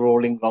have a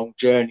grueling long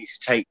journey to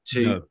take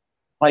to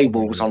play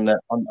Wolves on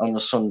the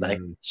Sunday.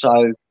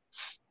 So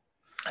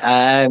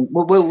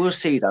we'll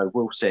see, though.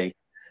 We'll see.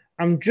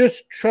 I'm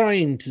just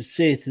trying to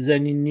see if there's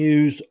any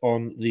news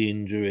on the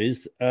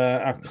injuries.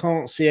 I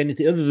can't see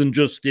anything other than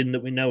Justin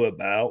that we know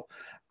about.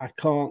 I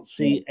can't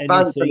see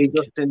anything.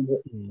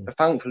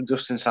 Thankfully,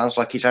 Justin sounds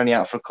like he's only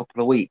out for a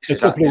couple of weeks. A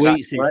couple of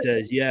weeks, it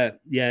says. Yeah.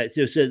 It's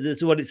just,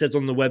 that's what it says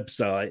on the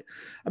website.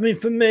 I mean,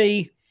 for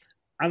me,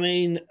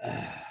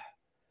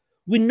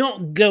 we're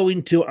not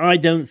going to, I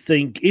don't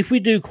think, if we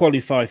do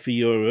qualify for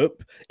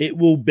Europe, it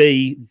will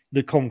be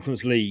the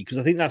Conference League, because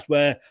I think that's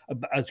where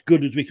as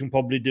good as we can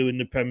probably do in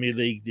the Premier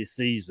League this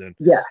season.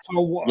 Yeah.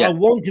 So I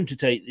want him to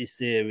take this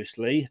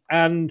seriously.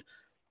 And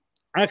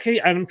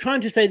I'm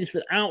trying to say this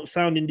without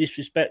sounding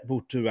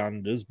disrespectful to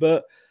Randers,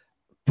 but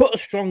put a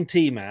strong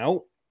team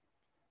out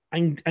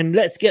and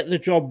let's get the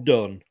job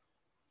done.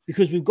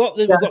 Because we've got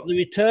the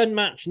return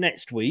match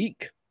next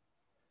week.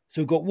 So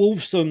we've got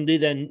Wolves Sunday,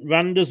 then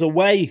Randers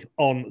away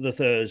on the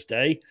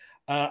Thursday.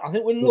 I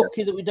think we're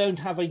lucky that we don't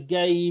have a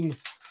game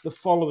the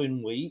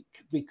following week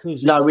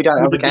because we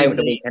don't have a game at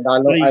the weekend. I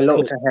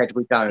looked ahead.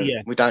 We don't.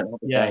 Yeah. We don't have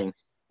a game.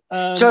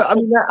 So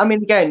I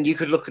mean, again, you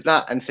could look at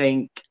that and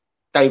think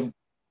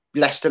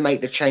Leicester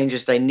make the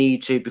changes they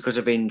need to because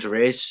of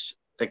injuries.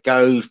 They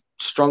go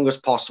strong as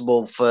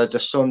possible for the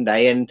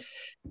Sunday, and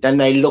then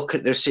they look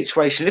at the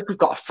situation. If we've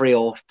got a 3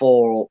 or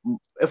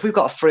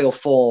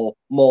 4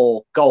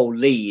 more goal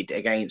lead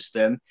against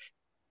them,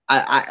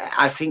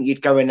 I think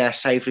you'd go in there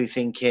safely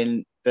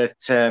thinking that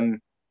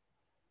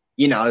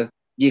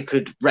you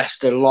could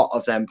rest a lot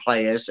of them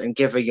players and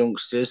give the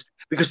youngsters,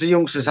 because the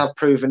youngsters have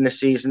proven this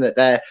season that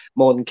they're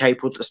more than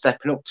capable of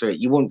stepping up to it.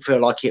 You wouldn't feel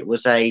like it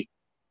was a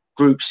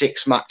Group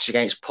 6 match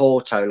against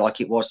Porto like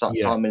it was that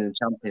time in the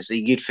Champions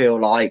League. You'd feel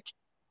like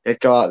they'd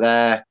go out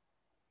there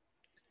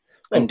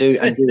and do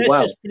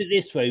well. Let's put it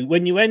this way: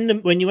 when you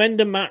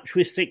end a match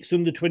with 6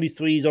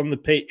 under-23s on the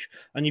pitch,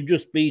 and you've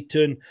just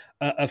beaten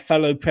a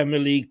fellow Premier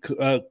League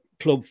club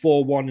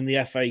 4-1 in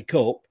the FA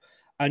Cup,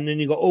 and then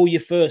you've got all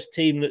your first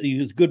team that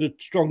is as good a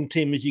strong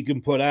team as you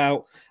can put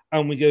out,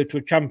 and we go to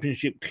a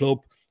Championship club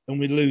and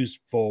we lose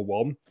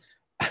 4-1.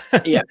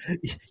 Yeah,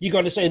 you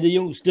got to say the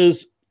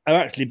youngsters are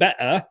actually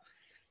better.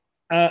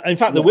 In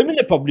fact, the women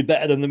are probably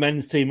better than the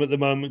men's team at the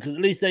moment, because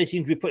at least they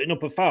seem to be putting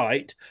up a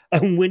fight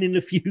and winning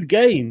a few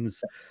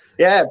games.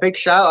 Yeah, big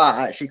shout out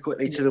actually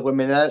quickly to the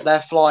women.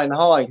 They're flying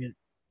high.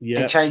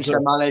 Yeah, they changed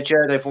their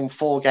manager. They've won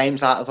 4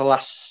 games out of the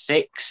last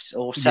 6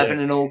 or 7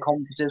 in all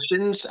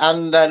competitions,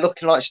 and they're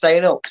looking like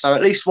staying up. So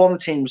at least one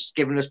team's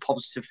giving us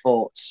positive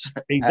thoughts.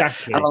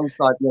 Exactly.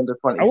 Alongside the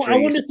under-23s. I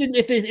wonder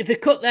if they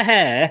cut their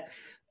hair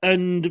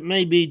and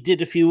maybe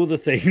did a few other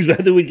things,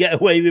 whether we'd get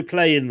away with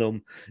playing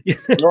them.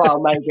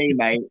 Well, maybe,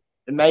 mate.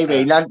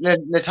 Maybe.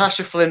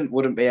 Natasha Flint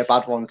wouldn't be a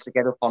bad one to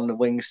get up on the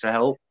wings to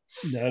help.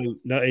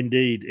 No,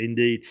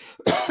 indeed.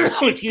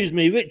 Excuse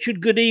me. Richard,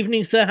 good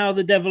evening, sir. How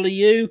the devil are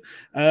you?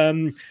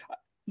 Going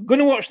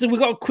to watch we've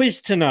got a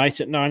quiz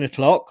tonight at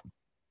 9:00.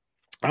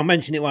 I'll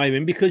mention it while you're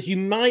in, because you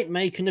might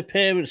make an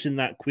appearance in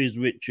that quiz,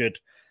 Richard.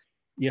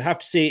 You'll have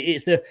to see it.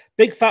 It's the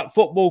Big Fat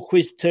Football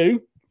Quiz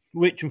 2,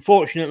 which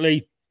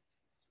unfortunately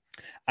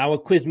our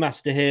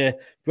quizmaster here,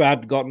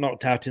 Brad, got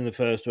knocked out in the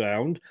first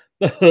round,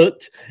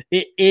 but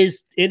it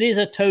is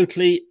a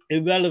totally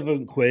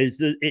irrelevant quiz.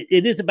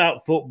 It is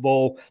about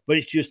football, but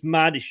it's just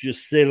mad. It's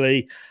just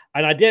silly.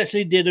 And I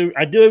actually do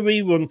a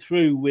rerun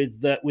through with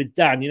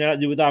Dan. You know,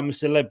 with I'm a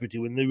Celebrity,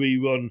 when they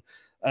rerun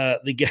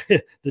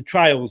the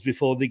trials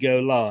before they go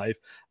live.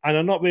 And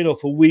I'm not being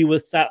awful. We were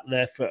sat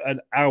there for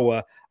an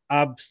hour,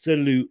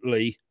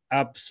 absolutely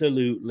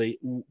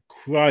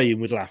crying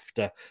with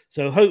laughter.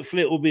 So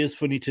hopefully it will be as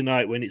funny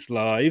tonight when it's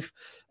live.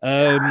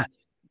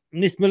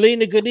 Miss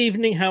Melina, good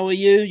evening. How are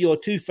you? Your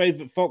 2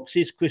 favourite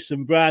foxes, Chris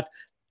and Brad.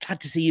 Glad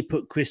to see you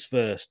put Chris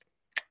first.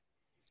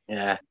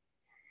 Yeah.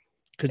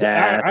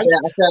 That's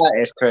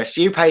it is, Chris.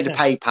 You pay the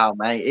PayPal,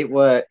 mate. It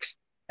works.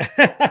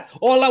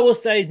 All I will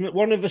say is that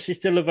one of us is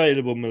still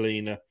available,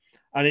 Melina.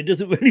 And it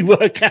doesn't really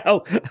work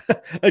out.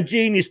 A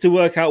genius to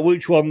work out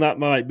which one that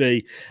might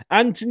be.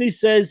 Anthony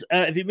says,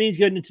 if it means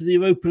going into the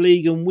Europa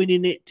League and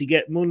winning it to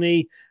get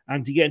money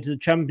and to get into the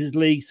Champions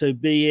League, so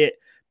be it.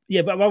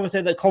 Yeah, but I would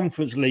say the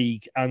Conference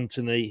League,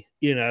 Anthony,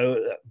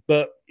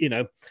 but,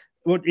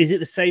 what is it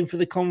the same for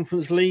the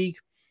Conference League?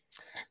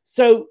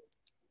 So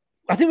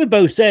I think we're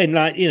both saying,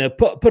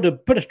 put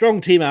a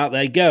strong team out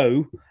there,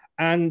 go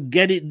and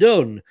get it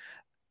done.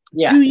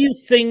 Yeah. Do you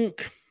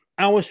think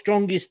our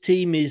strongest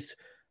team is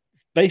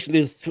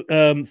basically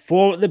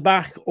 4 at the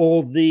back,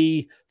 or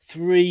the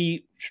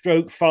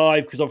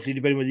 3/5, because obviously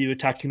depending whether you're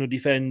attacking or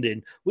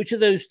defending? Which of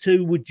those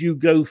 2 would you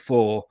go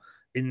for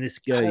in this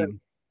game?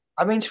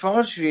 To be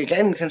honest with you,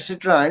 again,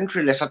 considering our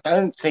injury list, I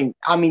don't think,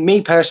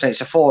 me personally,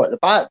 it's a 4 at the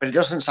back, but it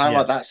doesn't sound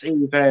like that's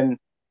even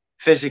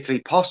physically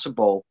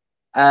possible.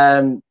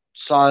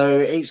 So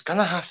it's going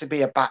to have to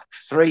be a back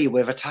three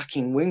with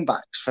attacking wing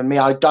backs for me.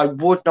 I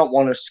would not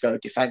want us to go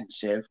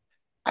defensive.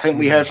 I think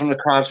we heard from the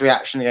crowd's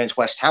reaction against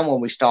West Ham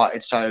when we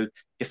started so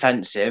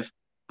defensive,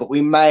 but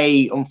we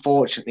may,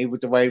 unfortunately,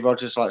 with the way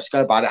Rodgers likes to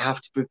go about it,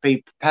 have to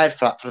be prepared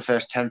for that for the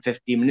first 10,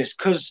 15 minutes.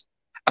 Because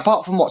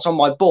apart from what's on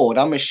my board,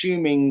 I'm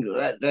assuming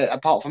that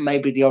apart from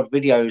maybe the odd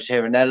videos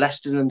here and there,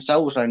 Leicester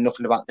themselves know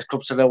nothing about this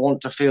club, so they'll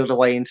want to feel their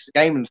way into the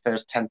game in the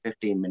first 10,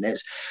 15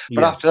 minutes.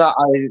 But after that,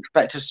 I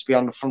expect us to be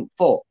on the front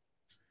foot.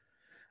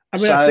 I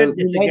mean, I said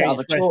this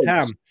against West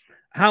Ham.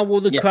 How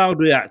will the crowd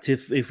react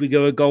if we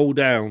go a goal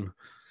down?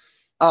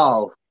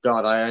 Oh,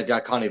 God, I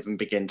can't even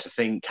begin to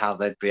think how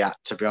they'd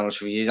react, to be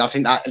honest with you. I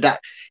think that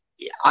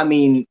I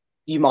mean,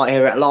 you might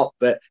hear it a lot,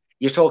 but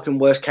you're talking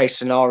worst case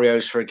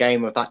scenarios for a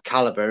game of that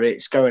caliber.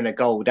 It's going a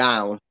goal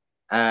down.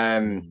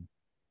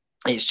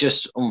 It's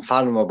just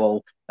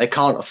unfathomable. They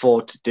can't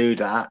afford to do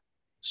that.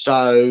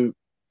 So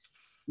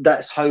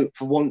let's hope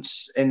for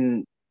once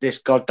in this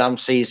goddamn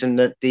season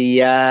that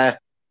the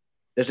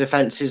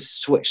defense is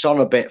switched on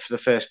a bit for the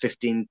first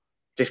 15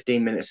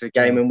 minutes of the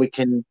game, and we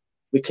can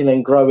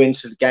then grow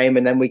into the game,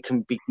 and then we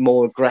can be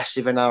more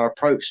aggressive in our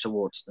approach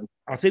towards them.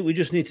 I think we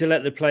just need to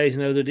let the players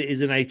know that it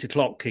is an 8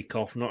 o'clock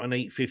kickoff, not an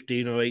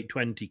 8:15 or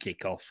 8:20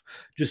 kickoff.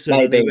 Just so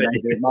maybe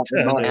it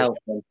might help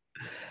them.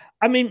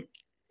 I mean,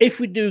 if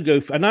we do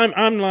go, and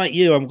I'm like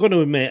you, I'm going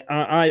to admit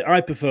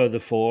I prefer the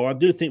 4. I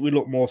do think we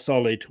look more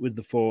solid with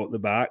the 4 at the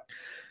back.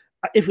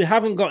 If we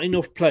haven't got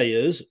enough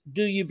players,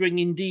 do you bring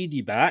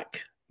Ndidi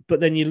back? But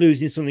then you're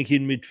losing something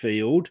in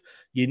midfield.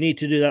 You need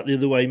to do that the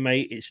other way,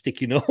 mate. It's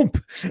sticking up.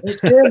 It's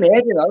scaring me, I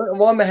don't know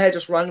why my head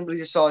just randomly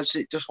decides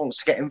it just wants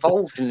to get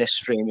involved in this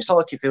stream. It's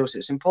like it feels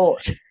it's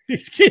important.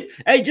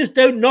 Hey, just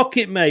don't knock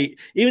it, mate.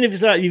 Even if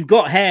it's like you've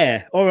got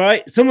hair, all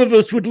right? Some of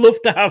us would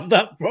love to have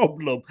that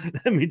problem.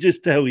 Let me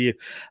just tell you.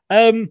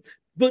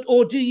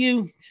 Or do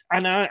you,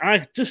 and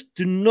I just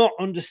do not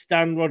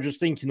understand Rodgers'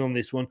 thinking on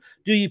this one,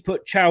 do you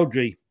put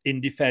Chowdhury in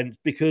defence?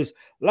 Because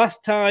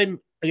last time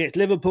against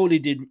Liverpool, he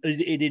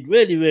did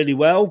really, really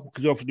well,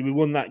 because obviously we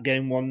won that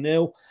game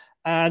 1-0.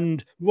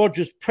 And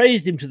Rodgers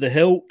praised him to the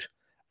hilt,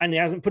 and he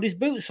hasn't put his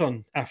boots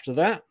on after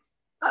that.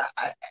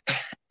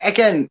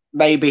 Again,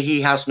 maybe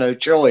he has no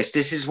choice.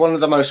 This is one of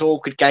the most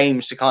awkward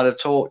games to kind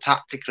of talk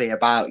tactically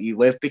about you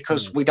with,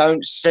 because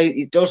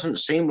it doesn't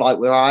seem like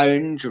with our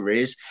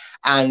injuries,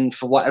 and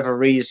for whatever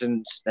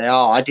reasons they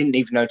are. I didn't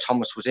even know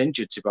Thomas was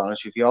injured, to be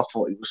honest with you. I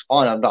thought he was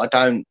fine.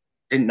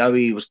 Didn't know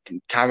he was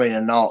carrying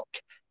a knock.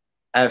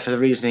 For the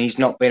reason he's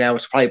not been able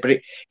to play,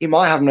 but he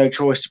might have no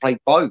choice to play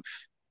both.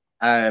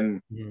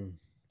 It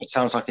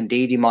sounds like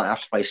indeed he might have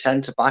to play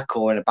centre back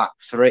or in a back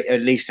three,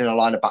 at least in a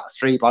line of back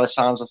three, by the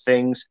sounds of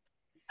things.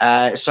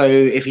 So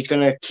if he's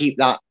going to keep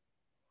that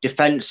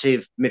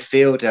defensive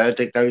midfielder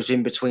that goes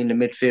in between the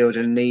midfield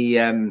and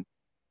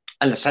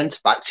the centre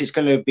backs, it's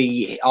going to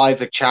be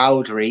either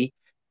Chowdhury,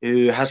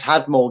 who has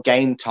had more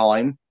game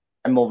time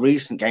and more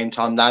recent game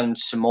time than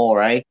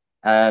Samore,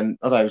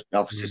 although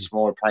obviously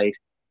Samore played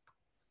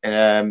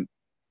in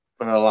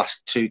the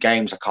last 2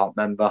 games, I can't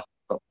remember,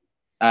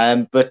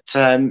 it's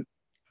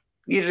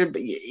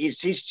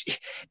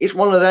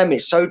one of them.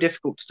 It's so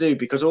difficult to do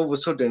because all of a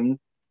sudden,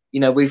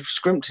 we've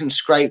scrimped and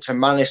scraped and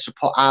managed to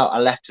put out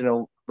a left and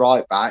a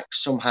right back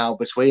somehow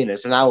between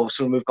us, and now all of a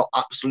sudden we've got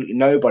absolutely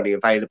nobody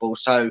available.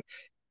 So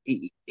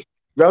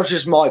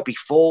Rodgers might be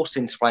forced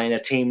into playing a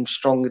team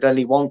stronger than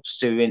he wants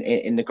to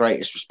in the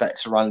greatest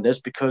respects around us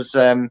because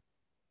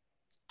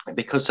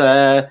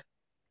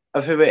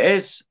of who it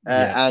is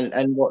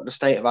and what the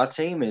state of our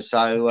team is.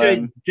 So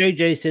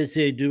JJ says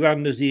here, do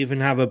Randers even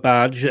have a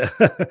badge?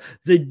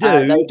 They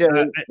do. They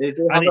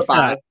do have a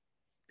badge.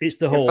 It's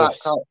the horse. In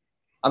fact,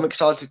 I'm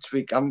excited to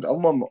be. I'm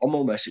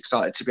almost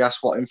excited to be asked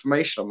what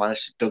information I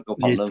managed to dug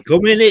up on them.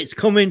 It's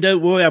coming.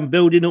 Don't worry. I'm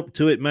building up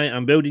to it, mate.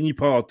 I'm building your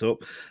part up.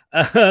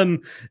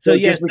 So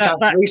yes,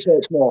 that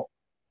research more.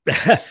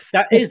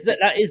 that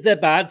is their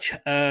badge.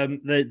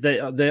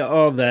 They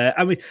are there.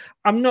 I mean,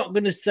 I'm not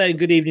going to say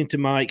good evening to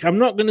Mike. I'm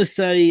not going to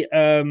say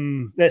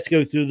let's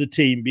go through the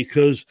team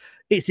because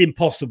it's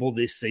impossible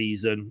this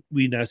season.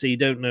 We know, so you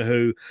don't know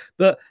who.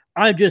 But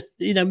I just,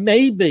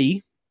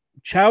 maybe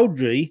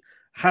Chowdhury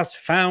has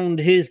found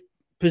his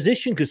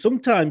position, because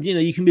sometimes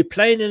you can be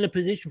playing in a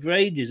position for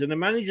ages and the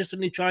manager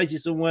suddenly tries you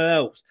somewhere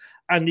else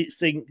and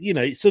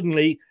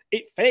suddenly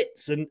it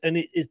fits and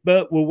it's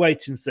Bert will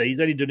wait and see. He's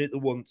only done it the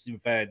once, in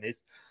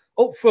fairness.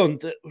 Up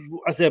front,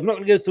 I say I'm not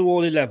going to go through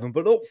all 11,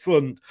 but up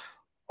front,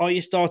 are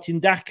you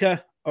starting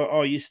Daka or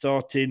are you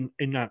starting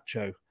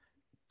Iheanacho?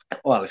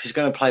 Well, if he's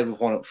going to play with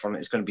one up front,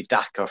 it's going to be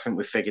Daka. I think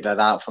we figured that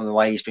out from the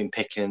way he's been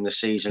picking in the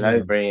season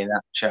over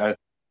Iheanacho.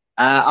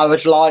 I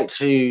would like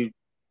to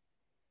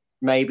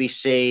maybe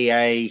see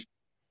if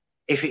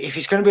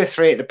it's going to be a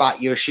 3 at the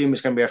back, you assume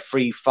it's going to be a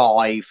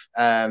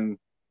 3-5.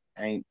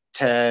 And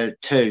to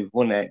 2,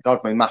 wouldn't it? God,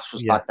 my maths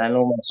was bad then.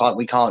 Almost like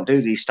we can't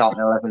do these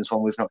starting 11s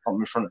when we've not got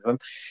them in front of them.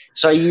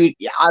 So I'd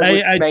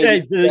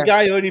say the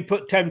guy who only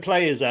put 10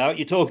 players out,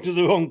 you're talking to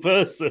the wrong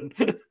person.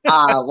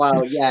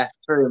 Well, yeah,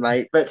 true,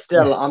 mate. But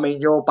still, I mean,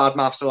 your bad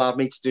maths allowed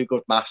me to do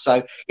good maths.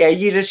 So, yeah,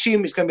 you'd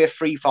assume it's going to be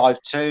a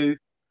 3-5-2.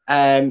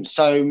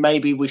 So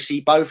maybe we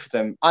see both of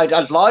them.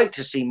 I'd like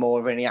to see more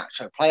of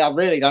Iheanacho play. I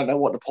really don't know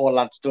what the poor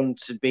lad's done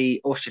to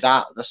be ushered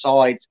out of the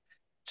side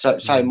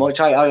so much.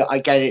 I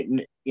get it.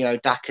 You know,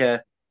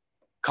 Daka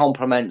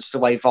complements the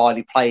way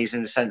Vardy plays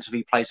in the sense of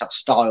he plays that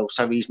style,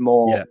 so he's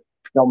more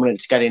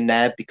dominant to get in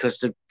there. Because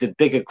the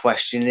bigger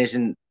question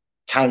isn't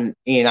can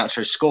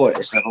Iheanacho score at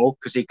this level,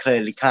 because he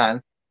clearly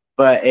can,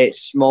 but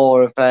it's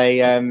more of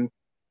a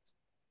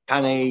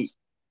can he?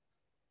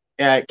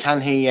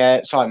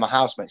 Sorry, my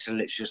housemates have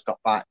literally just got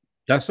back.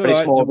 That's all right.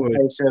 It's more of a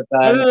case of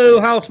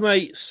hello,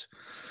 housemates.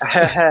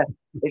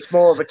 It's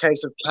more of a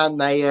case of can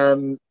they?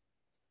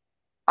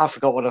 I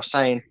forgot what I was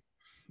saying.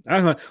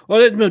 Well,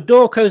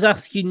 Dorco's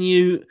asking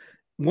you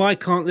why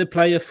can't they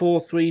play a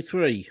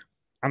 4-3-3?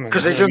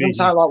 Because it doesn't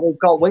sound like we've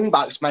got wing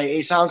backs, mate.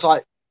 It sounds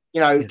like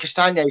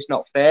Castagne's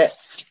not fit.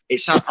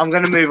 I'm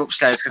going to move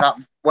upstairs because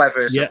that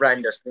weather is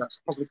horrendous.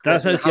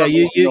 That's okay.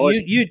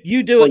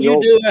 You do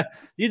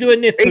a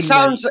nip. It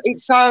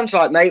sounds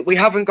like, mate, we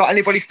haven't got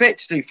anybody fit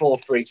to do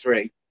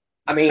 4-3-3.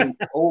 I mean,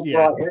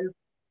 Brighton,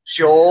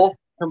 sure,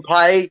 can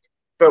play,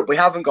 but we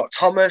haven't got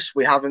Thomas.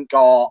 We haven't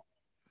got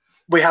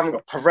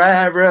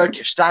Pereira.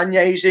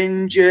 Castagne's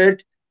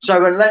injured.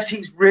 So unless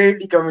he's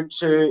really going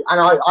to,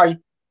 and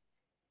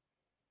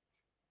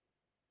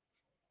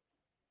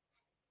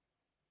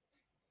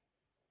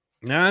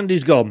And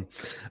he's gone.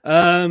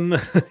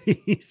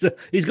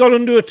 He's gone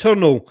under a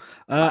tunnel.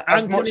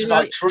 As much as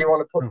I truly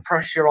want to put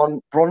pressure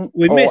on Brunt,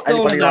 we missed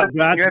all of that,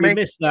 Brad. We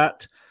missed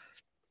that.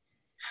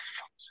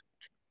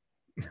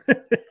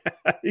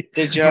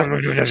 Did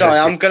you? Sorry,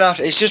 I'm gonna have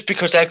to, it's just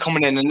because they're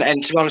coming in,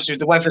 and to be honest with you,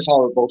 the weather's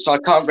horrible, so I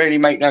can't really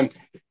make them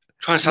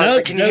try and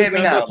sound. Can you hear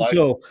me now?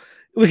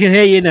 We can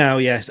hear you now,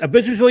 yes. But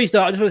before you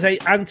start, I just want to say,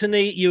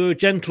 Anthony, you're a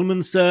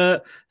gentleman,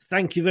 sir.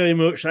 Thank you very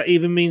much. That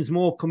even means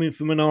more coming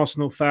from an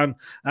Arsenal fan.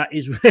 That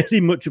is really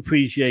much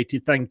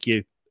appreciated. Thank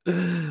you.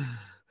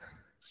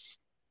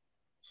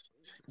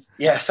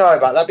 Yeah, sorry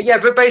about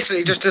that. But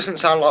basically it just doesn't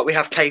sound like we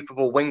have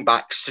capable wing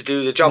backs to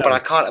do the job. And I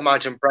can't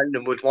imagine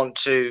Brendan would want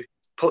to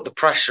put the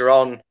pressure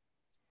on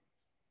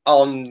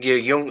your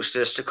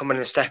youngsters to come in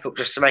and step up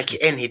just to make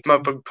it in. He'd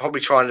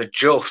probably try and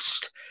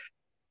adjust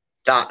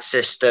that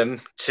system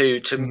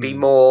to be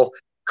more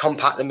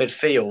compact in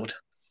midfield.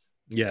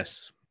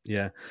 Yes,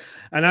 yeah.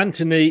 And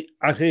Anthony,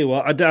 I tell you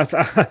what, I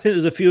think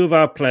there's a few of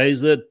our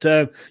players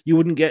that you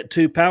wouldn't get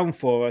 £2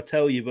 for, I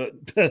tell you,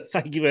 but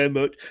thank you very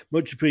much.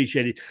 Much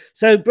appreciated.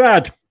 So,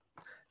 Brad,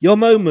 your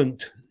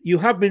moment. You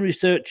have been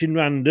researching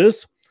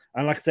Randers,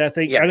 and like I said,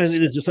 I don't think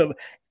there's just sort of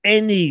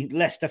any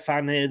Leicester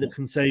fan here that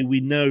can say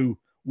we know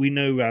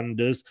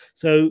Randers.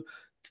 So,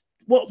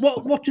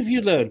 what have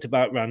you learnt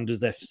about Randers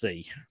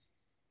FC?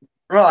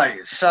 Right,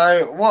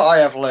 so what I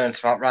have learned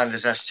about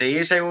Randers FC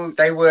is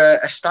they were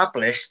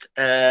established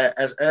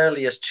as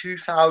early as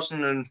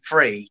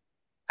 2003.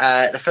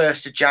 The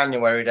 1st of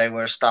January they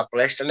were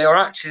established, and they were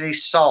actually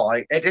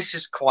this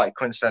is quite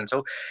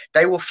coincidental,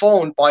 they were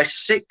formed by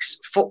 6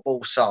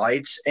 football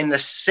sides in the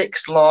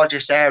 6th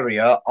largest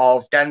area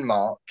of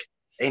Denmark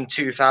in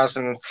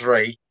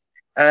 2003.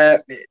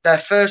 Their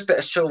first bit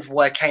of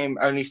silverware came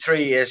only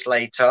 3 years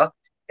later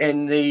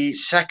in the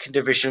 2nd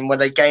division when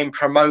they gained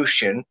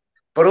promotion.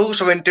 But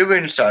also in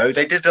doing so,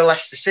 they did the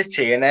Leicester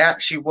City, and they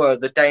actually were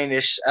the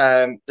Danish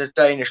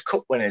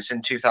Cup winners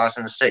in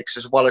 2006,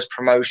 as well as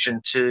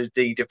promotion to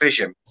the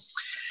division.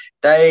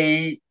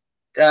 They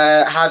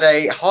had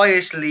a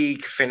highest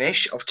league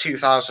finish of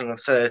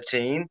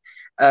 2013,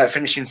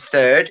 finishing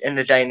 3rd in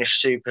the Danish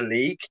Super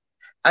League.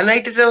 And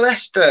they did a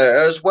Leicester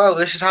as well.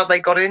 This is how they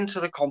got into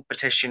the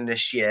competition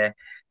this year.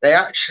 They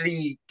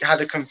actually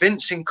had a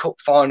convincing cup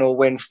final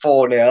win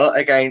 4-0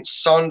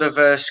 against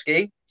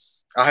Sonderversky.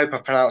 I hope I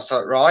pronounced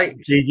that right.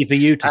 It's easy for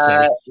you to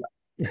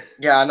say.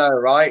 Yeah, I know,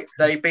 right?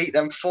 They beat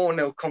them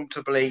 4-0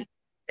 comfortably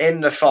in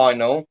the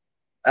final,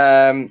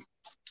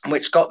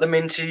 which got them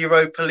into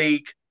Europa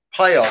League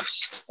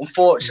playoffs.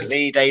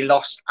 Unfortunately, they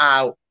lost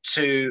out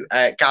to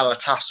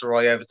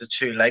Galatasaray over the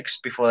 2 legs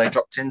before they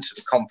dropped into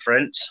the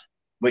conference,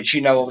 which,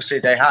 obviously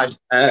they had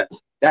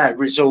their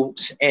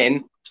results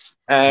in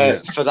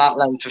for that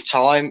length of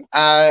time.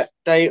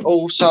 They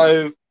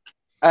also...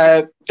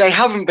 they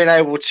haven't been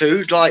able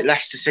to, like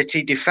Leicester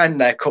City, defend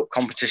their cup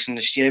competition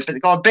this year, but they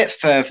got a bit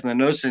further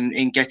than us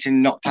in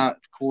getting knocked out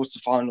towards the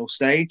final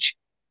stage.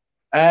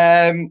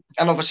 And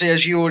obviously,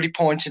 as you already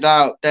pointed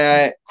out,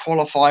 their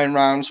qualifying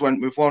rounds went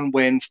with 1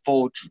 win,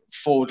 4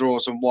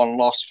 draws and 1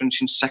 loss,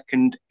 finishing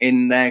 2nd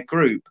in their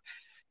group.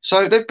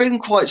 So they've been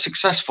quite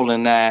successful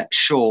in their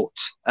short,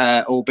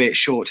 albeit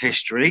short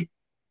history.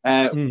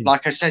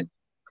 Like I said,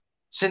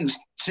 since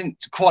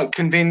quite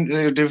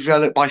conveniently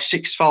developed by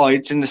 6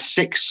 sides in the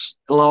 6th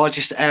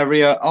largest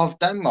area of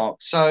Denmark.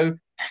 So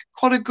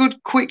quite a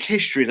good quick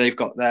history they've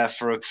got there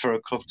for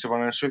a club, to be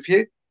honest with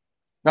you.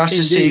 Nice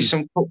Indeed. to see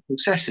some cup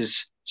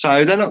successes.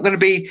 So they're not going to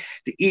be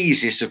the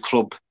easiest of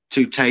club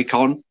to take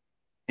on,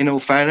 in all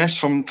fairness,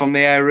 from the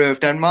area of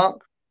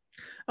Denmark.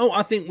 Oh,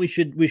 I think we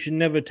should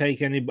never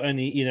take any.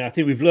 I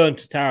think we've learned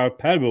to our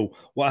peril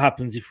what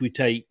happens if we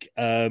take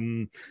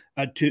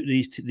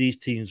these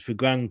teams for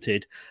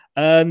granted.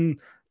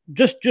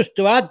 Just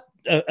to add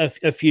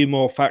a few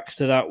more facts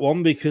to that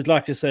one, because,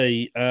 like I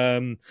say,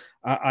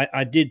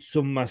 I did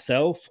some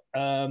myself.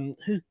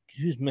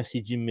 Who's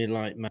messaging me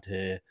like mad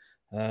here?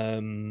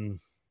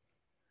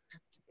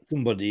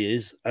 Somebody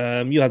is.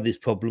 You had this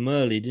problem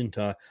early, didn't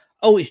I?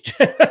 Oh, it's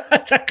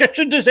I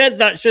should have said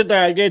that, shouldn't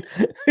I? Again,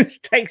 who's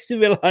texting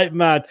me like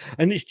mad?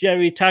 And it's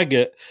Jerry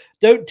Taggart.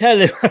 Don't tell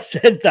him I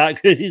said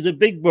that, because he's a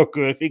big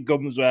booker if he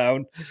comes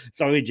round.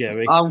 Sorry,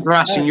 Jerry. I'm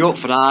grassing you up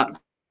for that.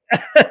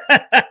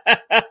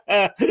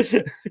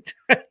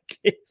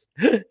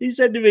 He's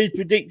sending me his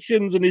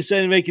predictions, and he's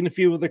making a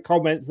few of the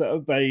comments that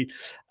I've made.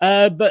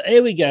 But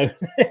here we go.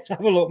 Let's have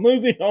a look.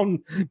 Moving on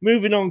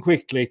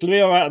quickly. It'll be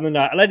all right on the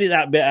night. I'll edit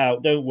that bit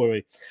out. Don't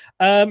worry.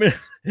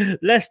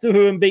 Leicester,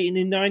 who are unbeaten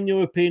in 9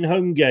 European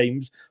home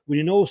games,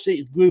 winning all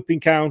 6 group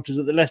encounters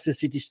at the Leicester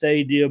City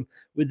Stadium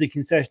with the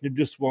concession of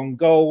just 1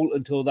 goal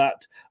until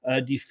that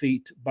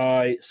defeat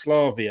by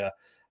Slavia.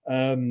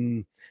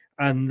 And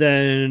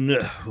then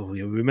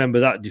we remember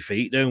that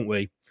defeat, don't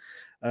we?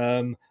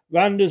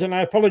 Randers, and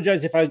I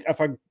apologise if I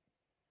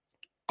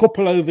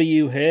couple over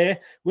you here.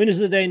 Winners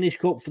of the Danish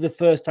Cup for the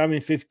first time in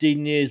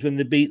 15 years when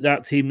they beat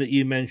that team that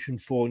you mentioned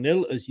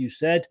 4-0, as you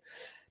said.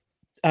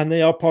 And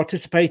they are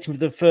participating for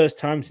the first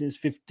time since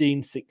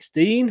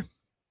 15-16.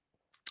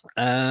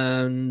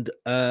 And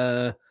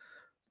the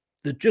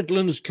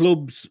Jutland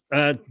clubs,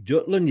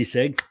 Jutland, you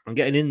say, I'm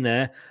getting in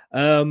there.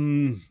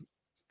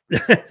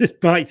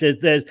 Mike says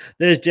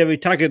there's Jerry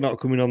Taggart not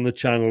coming on the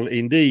channel.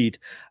 Indeed.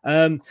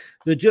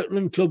 The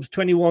Jutland club's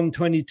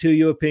 21-22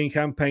 European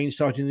campaign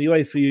starting the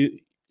UEFA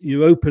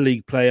Europa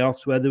League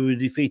playoffs, where they were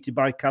defeated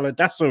by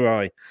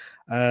Galatasaray,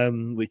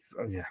 which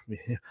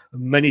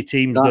many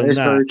teams that done is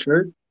that. very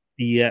true.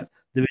 The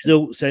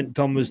result sent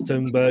Thomas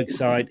Thunberg's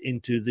side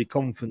into the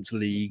Conference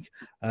League.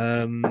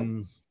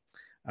 And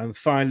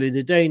finally,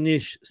 the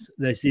Danish,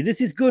 this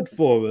is good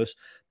for us.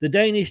 The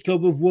Danish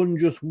club have won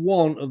just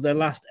 1 of their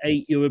last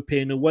 8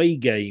 European away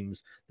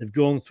games. They've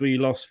drawn 3,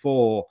 lost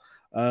 4.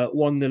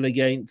 1-0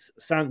 against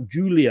St.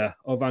 Julia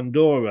of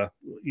Andorra.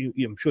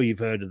 I'm sure you've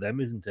heard of them,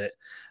 isn't it?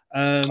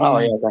 Yeah,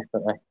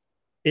 definitely.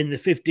 In the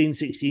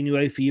 15-16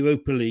 UEFA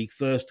Europa League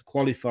first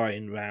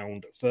qualifying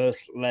round,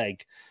 first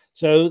leg.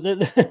 So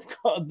they've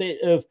got a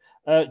bit of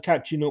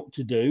catching up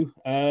to do.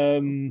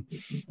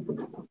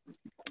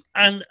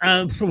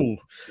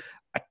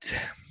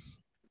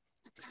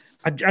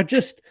 I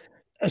just,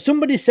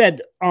 somebody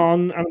said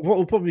on, and what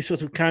we'll probably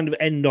sort of kind of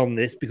end on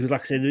this, because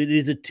like I said, it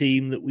is a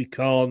team that we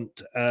can't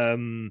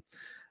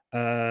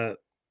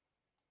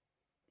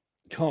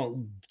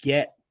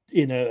get,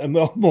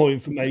 more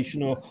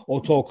information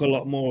or talk a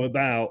lot more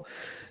about.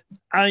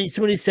 I mean,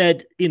 somebody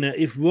said,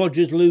 if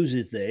Rodgers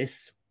loses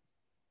this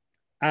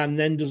and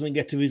then doesn't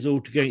get a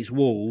result against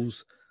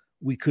Wolves,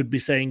 we could be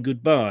saying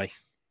goodbye.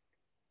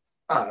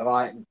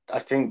 I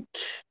think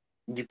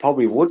you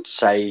probably would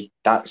say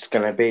that's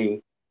going to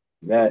be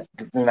the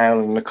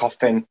nail in the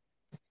coffin.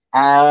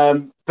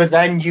 But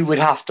then you would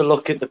have to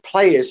look at the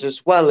players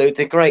as well. With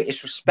the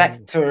greatest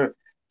respect to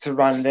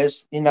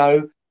Randers,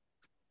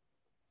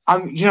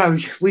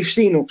 we've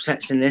seen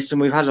upsets in this, and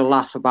we've had a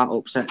laugh about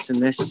upsets in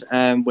this,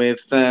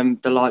 with the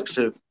likes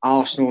of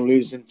Arsenal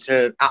losing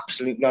to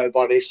absolute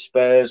nobody,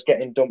 Spurs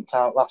getting dumped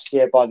out last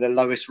year by the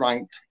lowest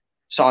ranked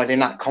side in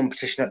that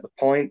competition at the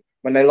point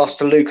when they lost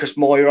to Lucas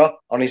Moura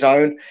on his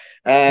own.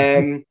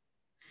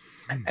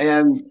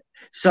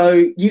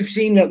 So you've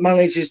seen that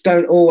managers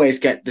don't always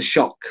get the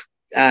shock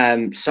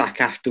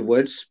sack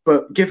afterwards,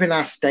 but given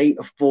our state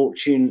of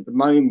fortune at the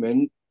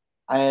moment,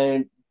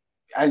 and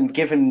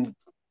given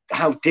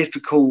how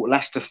difficult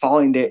Leicester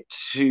find it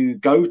to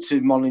go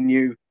to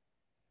Molineux,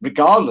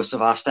 regardless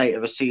of our state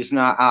of the season,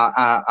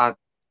 our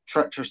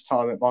treacherous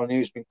time at Molineux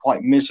has been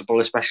quite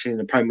miserable, especially in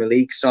the Premier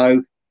League.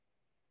 So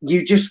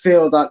you just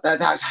feel that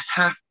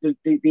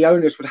the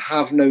owners would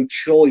have no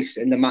choice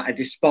in the matter,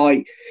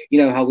 despite,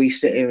 how we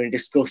sit here and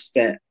discuss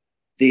that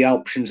the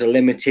options are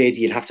limited.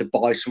 You'd have to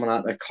buy someone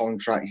out of their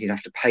contract. You'd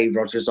have to pay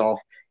Rodgers off.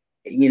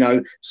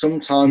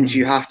 Sometimes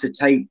you have to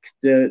take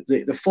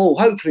the fall.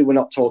 Hopefully we're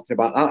not talking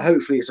about that.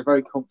 Hopefully it's a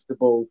very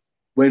comfortable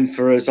win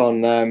for us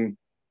on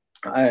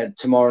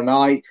tomorrow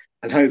night.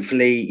 And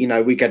hopefully,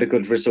 we get a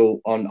good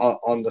result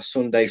on the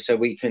Sunday, so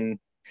we can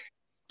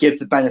give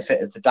the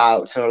benefit of the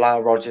doubt to allow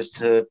Rodgers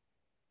to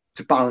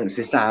balance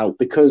this out,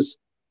 because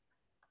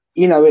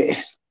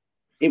it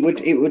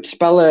would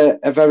spell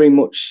a very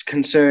much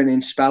concerning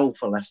spell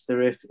for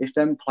Leicester if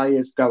them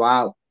players go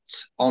out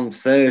on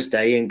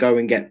Thursday and go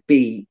and get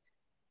beat.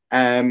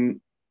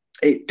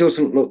 It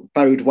doesn't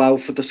bode well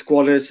for the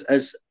squad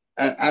as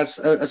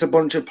a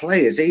bunch of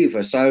players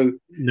either. So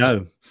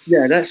no,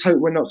 yeah, let's hope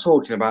we're not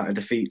talking about a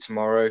defeat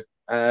tomorrow.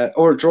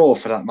 or a draw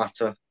for that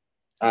matter.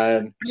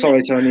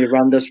 Sorry to any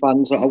Randers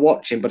fans that are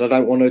watching, but I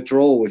don't want to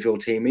draw with your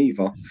team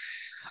either.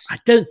 I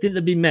don't think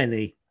there'll be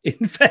many,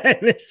 in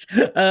fairness.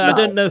 No. I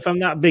don't know if I'm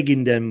that big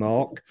in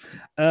Denmark,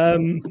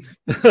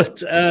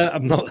 but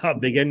I'm not that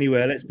big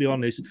anywhere, let's be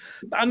honest.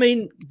 But I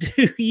mean,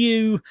 do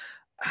you...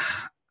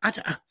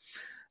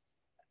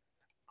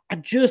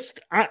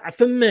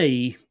 for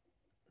me,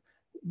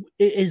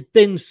 it has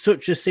been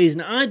such a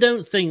season. I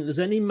don't think there's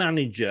any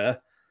manager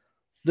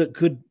that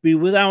could be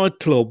with our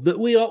club that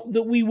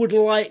we would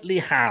likely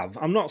have.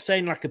 I'm not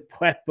saying like a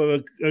Pep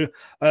or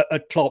a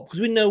Klopp, because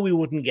we know we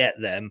wouldn't get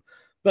them.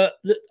 But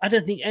I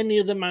don't think any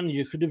other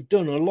manager could have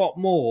done a lot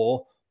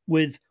more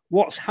with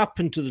what's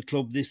happened to the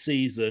club this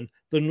season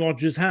than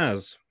Rodgers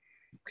has.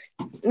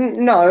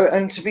 No,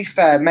 and to be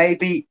fair,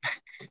 maybe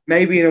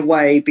in a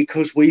way,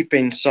 because we've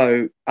been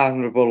so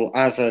admirable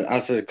as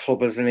a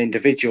club, as an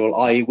individual,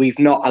 i.e. we've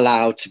not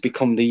allowed to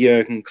become the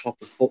Jurgen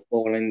Klopp of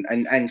football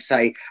and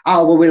say,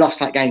 oh, well, we lost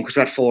that game because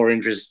we had 4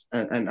 injuries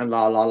and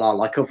la, la, la,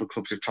 like other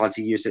clubs have tried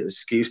to use it as an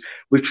excuse.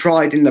 We've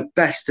tried in the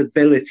best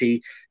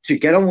ability to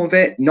get on with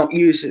it, not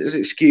use it as an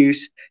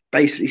excuse,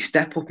 basically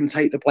step up and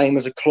take the blame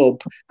as a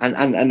club,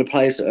 and the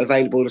players that are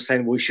available are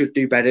saying we should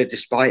do better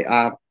despite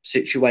our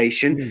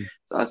situation.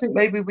 So I think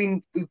maybe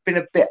we've been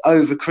a bit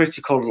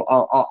overcritical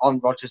on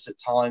Rodgers at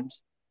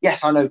times.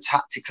 Yes, I know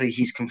tactically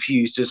he's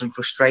confused us and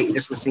frustrated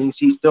us with things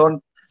he's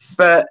done,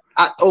 but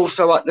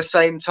also at the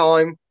same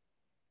time,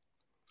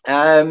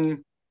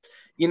 it's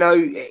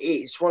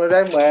one of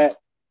them where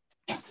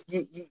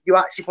you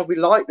actually probably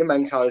like the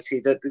mentality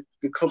that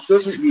the club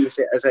doesn't use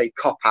it as a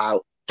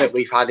cop-out that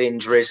we've had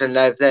injuries, and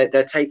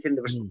they're taking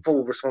the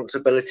full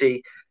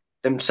responsibility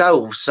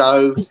themselves.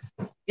 So,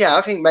 yeah,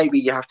 I think maybe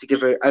you have to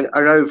give an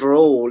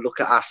overall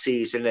look at our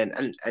season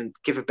and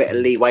give a bit of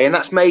leeway. And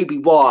that's maybe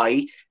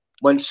why,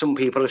 when some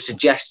people have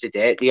suggested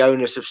it, the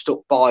owners have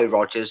stuck by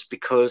Rodgers,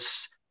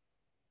 because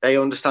they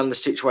understand the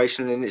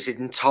situation in its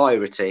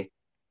entirety.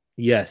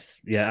 Yes,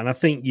 yeah, and I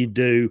think you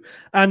do.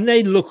 And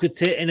they look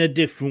at it in a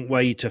different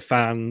way to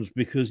fans,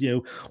 because,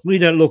 we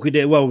don't look at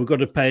it, well, we've got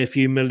to pay a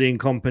few million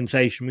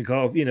compensation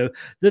because,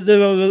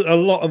 there are a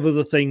lot of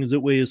other things that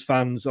we as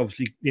fans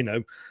obviously,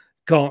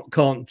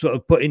 can't sort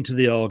of put into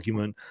the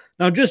argument.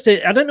 Now, I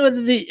don't know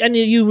whether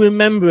any of you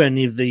remember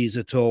any of these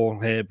at all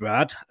here,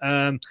 Brad.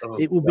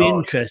 It will be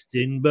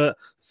interesting, but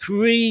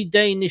 3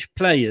 Danish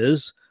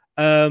players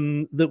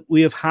that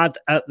we have had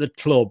at the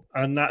club,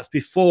 and that's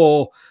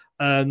before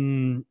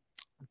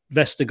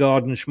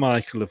Vestergaard and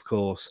Schmeichel, of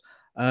course.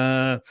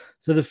 So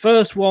the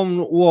first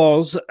one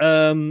was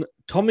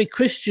Tommy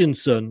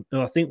Christensen,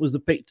 who I think was the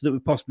picture that we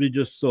possibly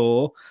just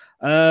saw.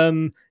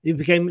 He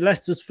became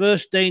Leicester's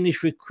first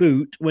Danish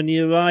recruit when he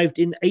arrived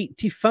in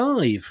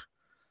 1985.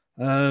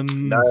 No,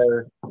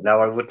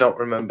 I would not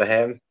remember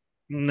him.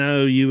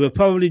 No, you were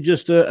probably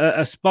just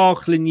a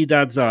sparkle in your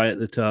dad's eye at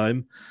the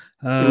time.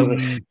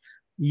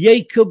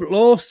 Jacob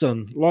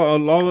Larsson.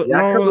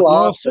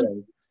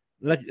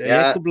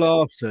 Jacob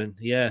Larsson,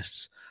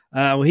 yes.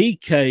 He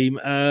came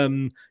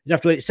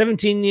after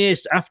 17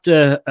 years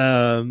after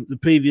the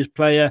previous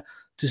player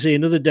to see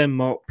another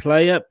Denmark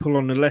player pull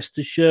on a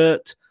Leicester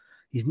shirt.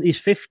 He's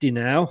 50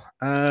 now.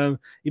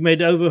 He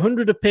made over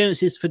 100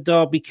 appearances for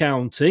Derby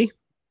County.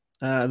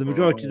 The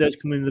majority of those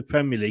come in the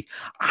Premier League.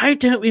 I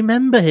don't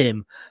remember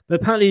him,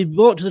 but apparently he was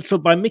brought to the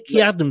club by Mickey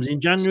Adams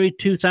in January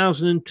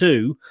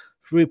 2002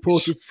 for a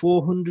reported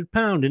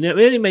 £400, and it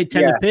really made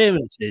 10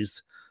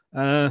 appearances.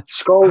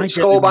 Scroll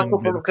back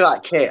up and look at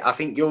that kit. I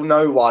think you'll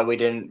know why we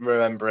didn't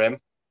remember him.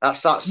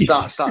 That's a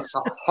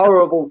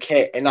horrible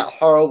kit in that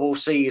horrible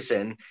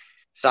season.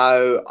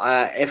 So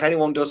if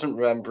anyone doesn't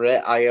remember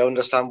it, I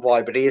understand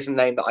why. But he is a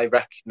name that I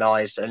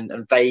recognise and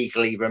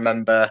vaguely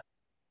remember,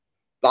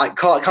 like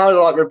kind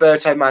of like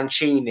Roberto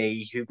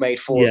Mancini, who made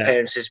 4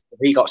 appearances.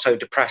 He got so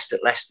depressed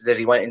at Leicester that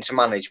he went into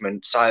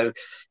management. So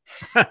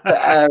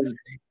I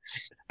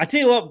tell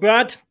you what,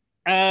 Brad.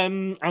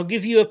 I'll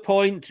give you a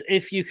point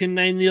if you can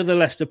name the other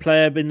Leicester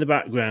player in the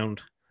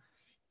background.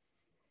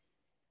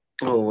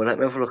 Oh, let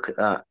me have a look at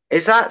that.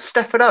 Is that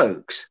Stephen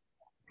Oakes?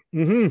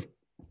 Mm-hmm.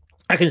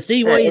 I can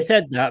see why you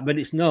said that, but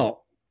it's not.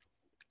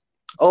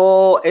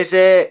 Or is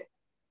it?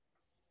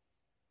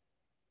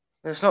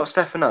 It's not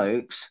Stephen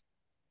Oakes.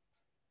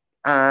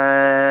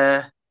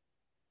 I'm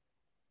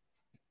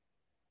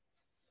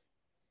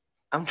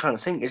trying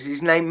to think. Is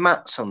his name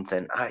Matt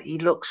something? He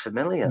looks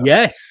familiar.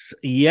 Yes.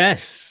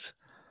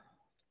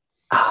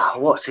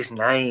 What's his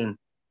name?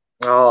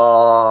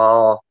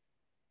 Oh,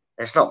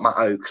 it's not Matt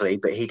Oakley,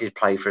 but he did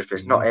play for us, but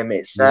it's not him.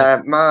 It's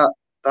Matt.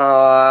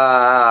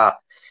 I'll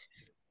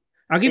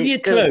give you a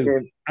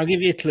clue. I'll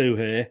give you a clue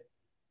here.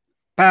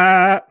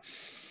 Yeah,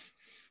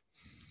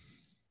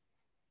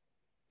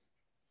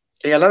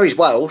 I know he's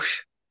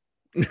Welsh.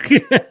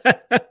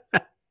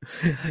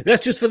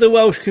 That's just for the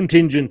Welsh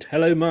contingent.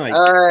 Hello, Mike.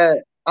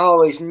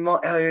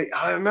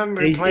 I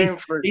remember him playing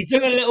for. He's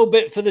done a little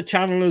bit for the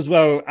channel as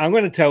well. I'm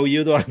going to tell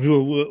you, otherwise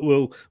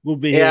we'll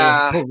be here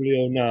probably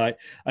all night,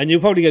 and you'll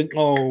probably go,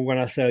 "Oh," when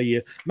I tell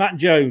you, Matt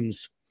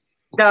Jones.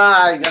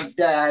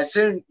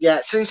 Soon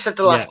you said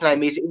the last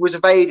name, it was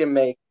evading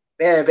me.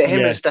 Yeah, but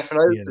him and Stefan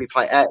Oakley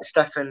played.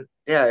 Stefan,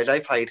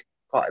 they played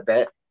quite a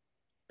bit.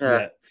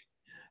 Yeah.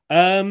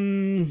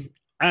 And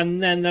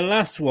then the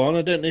last one,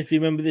 I don't know if you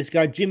remember this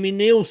guy, Jimmy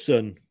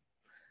Nielsen,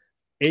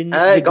 in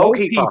the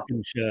goalkeeper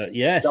shirt.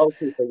 Yes,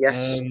 goalkeeper.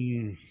 Yes.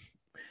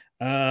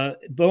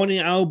 Born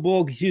in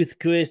Aalborg, his youth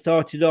career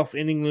started off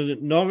in England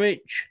at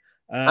Norwich,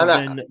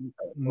 then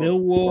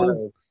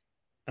Millwall.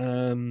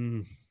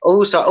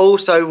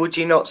 Also, would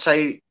you not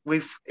say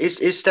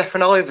is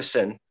Stefan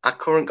Iversen, our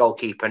current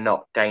goalkeeper,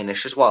 not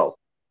Danish as well?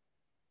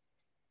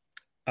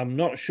 I'm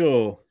not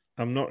sure.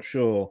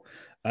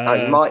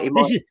 He might.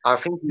 I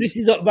think this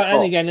is up. But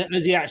then again,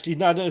 as he actually,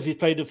 I don't know if he's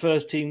played a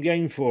first team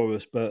game for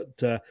us, but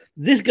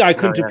this guy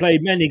couldn't have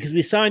played many because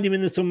we signed him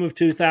in the summer of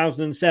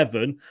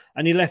 2007,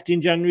 and he left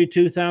in January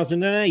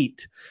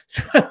 2008.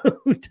 So,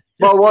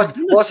 well,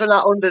 wasn't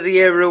that under the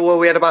era where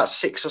we had about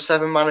 6 or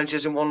 7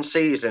 managers in one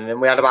season,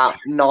 and we had about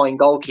 9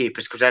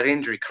 goalkeepers because we had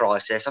injury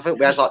crisis? I think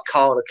we had like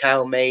Carl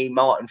Kelmy,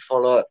 Martin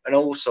Fuller, and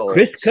all sorts.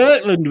 Chris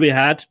Kirkland, we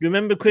had.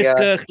 Remember Chris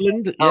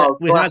Kirkland? Yeah,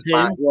 we had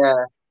him. Yeah.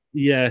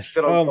 Yes.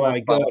 Oh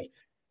my God.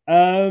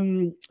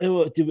 You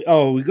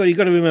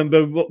got to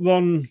remember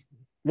Ron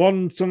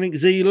something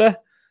Zieler.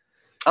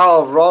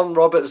 Oh,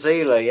 Robert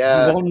Zieler,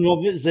 yeah. Ron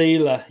Robert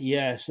Zieler,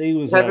 yes, he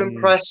was. Kevin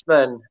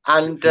Pressman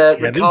and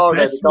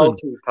Ricardo, the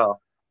goalkeeper.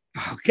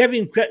 Oh,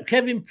 Kevin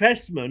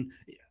Pressman.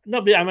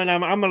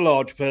 I'm a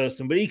large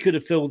person, but he could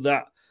have filled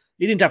that.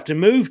 He didn't have to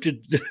move to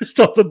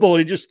stop the ball.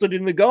 He just stood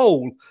in the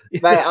goal.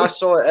 Mate, I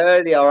saw it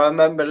earlier. I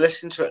remember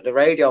listening to it at the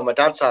radio on my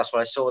dad's house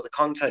when I saw the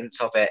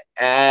contents of it.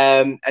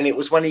 And it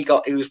was when he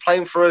was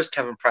playing for us,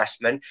 Kevin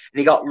Pressman, and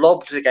he got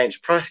lobbed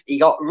against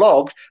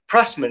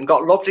Pressman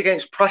got lobbed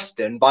against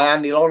Preston by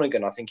Andy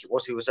Lonergan, I think it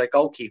was. He was their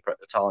goalkeeper at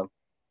the time.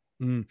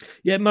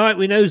 Yeah, Mike,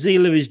 we know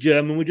Zieler is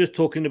German. We're just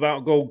talking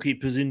about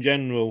goalkeepers in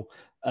general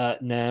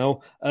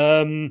now.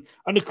 And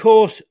of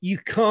course, you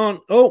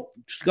can't. Oh,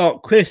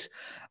 Scott, Chris.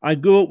 I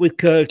grew up with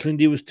Kirkland.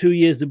 He was 2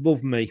 years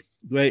above me.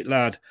 Great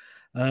lad.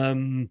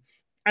 I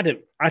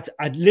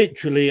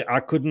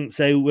couldn't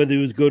say whether he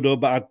was good or,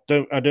 but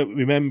I don't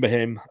remember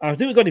him. I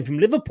think we got him from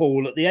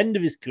Liverpool at the end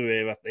of his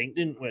career, I think,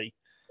 didn't we?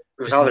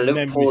 It was either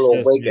Liverpool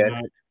or Wigan.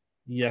 Right.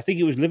 Yeah, I think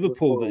it was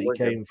Liverpool that he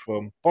came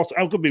from.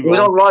 I could be wrong. He was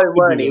on loan,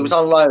 weren't he? He was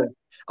on loan.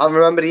 I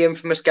remember the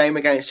infamous game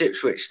against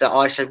Ipswich that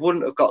I said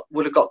would have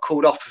got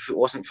called off if it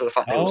wasn't for the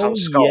fact that it was on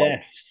Sky.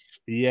 Yes.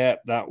 Yeah,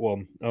 that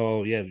one.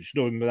 Oh, yeah, I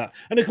still remember that.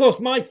 And, of course,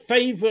 my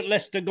favourite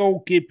Leicester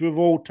goalkeeper of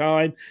all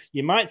time,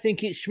 you might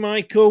think it's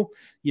Schmeichel,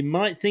 you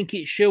might think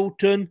it's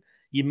Shilton,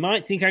 you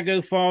might think I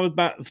go far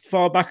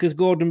back as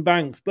Gordon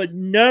Banks, but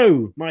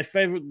no, my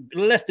favourite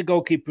Leicester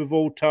goalkeeper of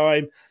all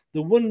time,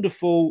 the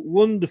wonderful,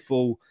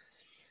 wonderful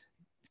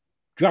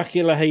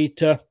Dracula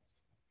hater,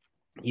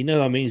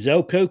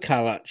 Zeljko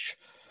Kalac.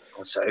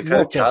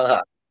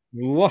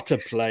 What a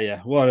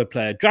player.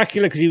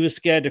 Dracula, because he was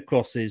scared of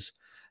crosses.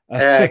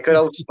 Yeah, good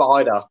old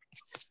Spider.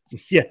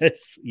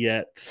 Yes,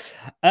 yeah.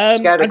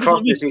 Scared of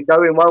crosses. He's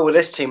going well with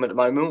this team at the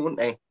moment, wouldn't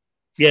he?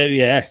 Yeah,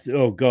 yes.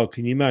 Oh, God,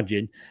 can you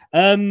imagine?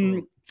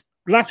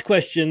 Last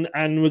question,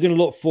 and we're going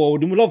to look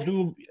forward. And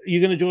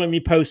you're going to join me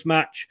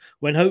post-match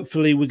when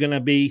hopefully we're going to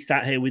be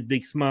sat here with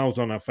big smiles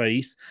on our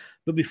face.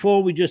 But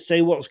before we just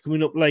say what's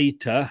coming up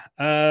later,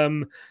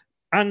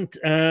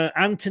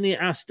 Anthony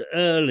asked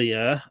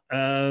earlier,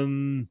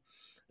 it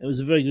was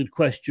a very good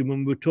question when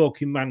we were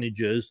talking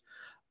managers.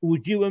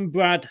 Would you and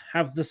Brad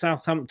have the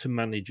Southampton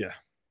manager?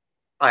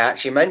 I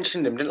actually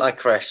mentioned him, didn't I,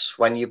 Chris?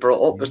 When you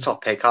brought up the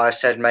topic, I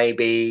said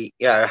maybe,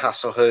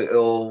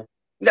 Hasselholt.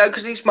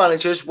 Because these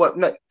managers,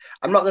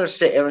 I'm not going to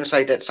sit here and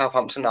say that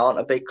Southampton aren't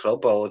a big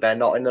club or they're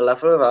not in the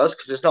level of us,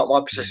 because it's not my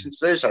position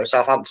to do so.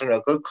 Southampton are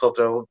a good club.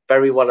 They're a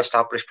very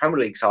well-established Premier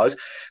League side.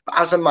 But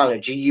as a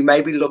manager, you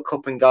maybe look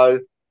up and go,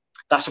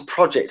 that's a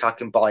project I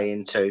can buy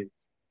into.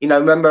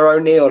 Remember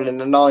O'Neill in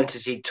the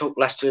 90s, he took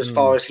Leicester as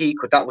far as he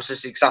could. That was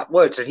his exact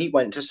words. And he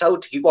went to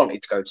Celtic. He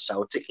wanted to go to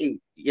Celtic.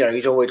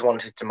 He'd always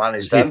wanted to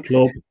manage them. His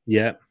club,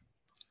 yeah.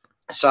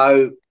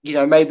 So,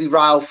 maybe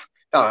Ralph,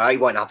 he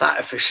won't have that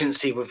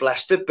efficiency with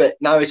Leicester, but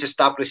now he's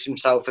established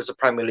himself as a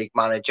Premier League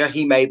manager.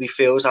 He maybe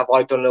feels, have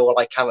I done all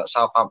I can at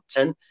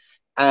Southampton?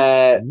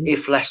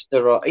 If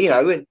Leicester are,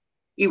 and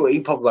he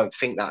probably won't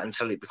think that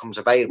until it becomes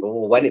available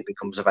or when it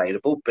becomes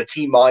available, but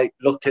he might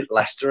look at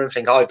Leicester and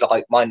think, I'd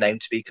like my name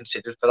to be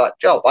considered for that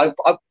job. I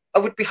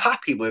would be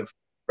happy with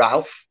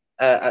Ralph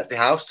at the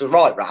house, the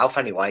right Ralph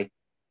anyway.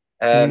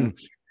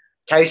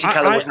 Casey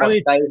Keller was my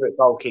favourite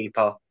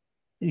goalkeeper.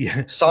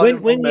 Yeah,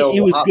 when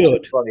he was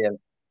good. Brilliant.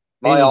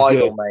 My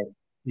idol, mate.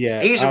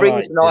 Yeah, he's the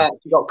reason I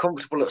actually got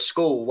comfortable at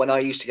school when I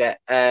used to get,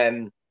 as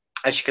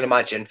you can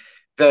imagine,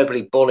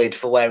 verbally bullied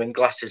for wearing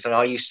glasses, and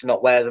I used to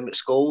not wear them at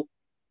school.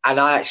 And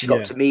I actually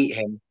got to meet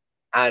him,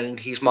 and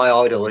he's my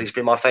idol. He's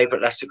been my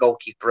favourite Leicester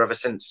goalkeeper ever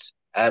since.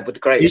 With the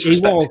greatest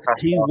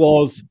respect, he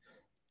was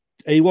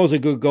He was a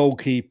good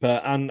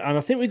goalkeeper, and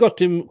I think we got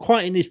him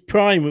quite in his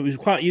prime. It was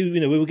quite,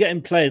 we were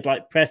getting players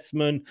like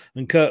Pressman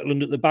and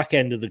Kirkland at the back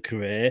end of the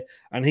career,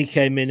 and he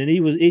came in and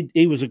he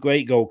was a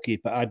great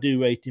goalkeeper. I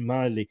do rate him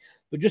highly.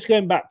 But just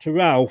going back to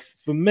Ralph,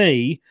 for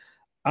me,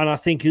 and I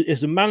think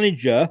as a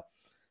manager,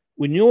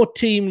 when your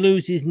team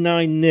loses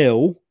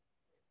 9-0,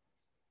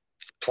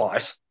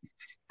 twice,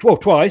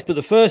 but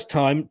the first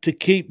time to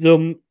keep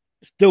them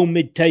still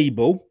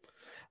mid-table.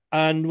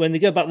 And when they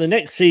go back the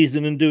next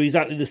season and do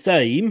exactly the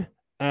same,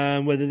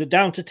 whether they're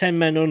down to 10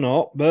 men or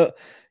not, but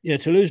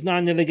to lose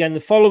 9-0 again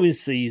the following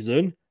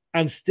season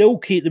and still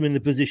keep them in the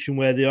position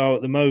where they are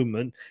at the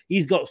moment,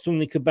 he's got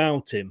something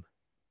about him.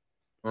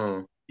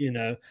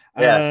 Yeah,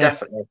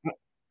 definitely.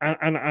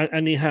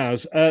 And he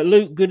has.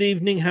 Luke, good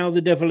evening. How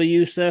the devil are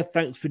you, sir?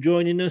 Thanks for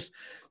joining us.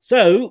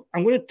 So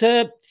I'm going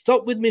to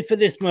stop with me for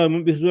this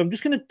moment because I'm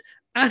just going to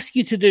ask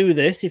you to do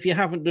this if you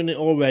haven't done it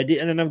already,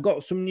 and then I've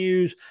got some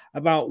news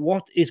about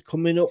what is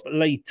coming up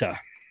later.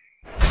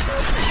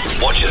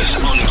 Watch us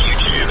on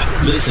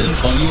YouTube. Listen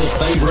on your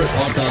favourite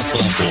podcast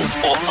platform,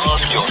 or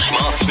ask your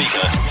smart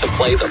speaker to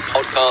play the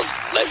podcast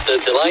Leicester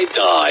Till I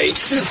Die.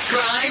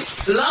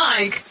 Subscribe,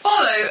 like,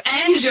 follow,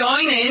 and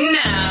join in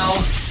now.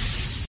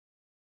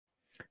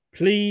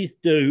 Please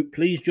do.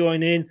 Please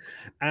join in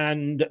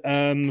and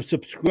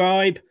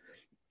subscribe.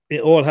 It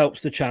all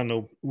helps the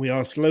channel. We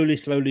are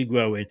slowly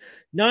growing.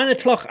 9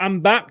 o'clock, I'm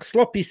back.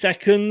 Sloppy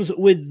seconds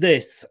with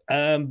this.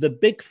 The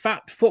big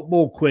fat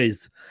football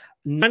quiz.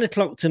 9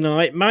 o'clock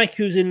tonight. Mike,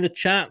 who's in the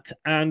chat,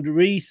 and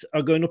Reese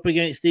are going up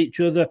against each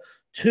other.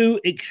 Two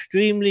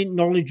extremely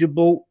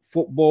knowledgeable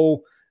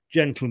football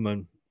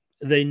gentlemen.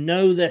 They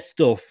know their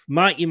stuff.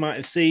 Mike, you might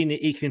have seen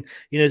it. He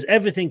knows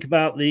everything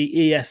about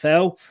the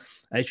EFL.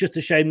 It's just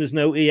a shame there's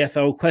no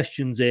EFL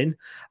questions in.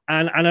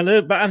 And I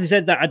know, but having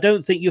said that, I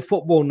don't think your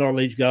football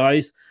knowledge,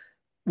 guys,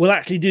 will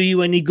actually do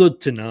you any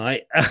good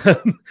tonight.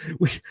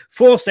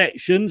 4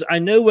 sections. I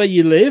know where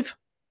you live.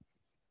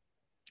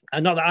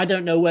 And not that I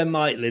don't know where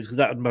Mike lives, because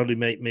that would probably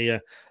make me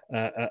a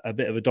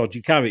bit of a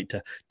dodgy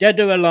character. Dead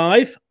or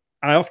alive?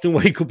 I often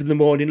wake up in the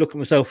morning, look at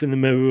myself in the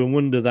mirror and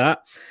wonder that.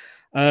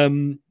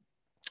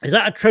 Is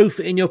that a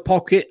trophy in your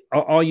pocket,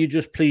 or are you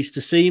just pleased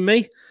to see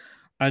me?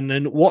 And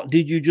then what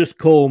did you just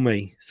call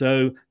me?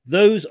 So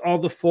those are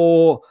the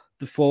four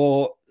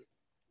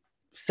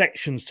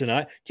sections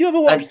tonight. Do you ever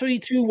watch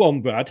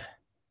 3-2-1, Brad?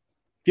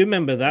 Do you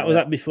remember that? Was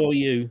that before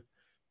you?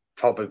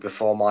 Probably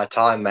before my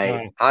time,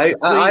 mate. I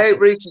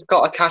hope Reese's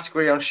got a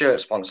category on shirt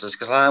sponsors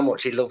because I know how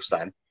much he loves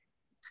them.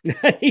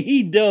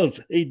 He does.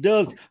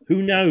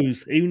 Who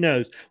knows?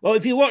 Well,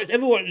 if you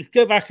ever watch,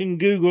 go back and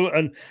Google,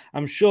 and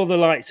I'm sure the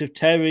likes of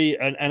Terry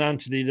and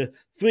Anthony, the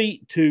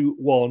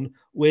 3-2-1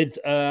 with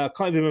I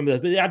can't even remember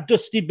that, but they had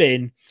Dusty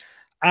Bin,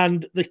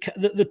 and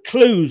the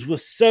clues were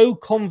so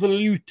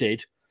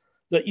convoluted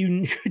that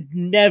you could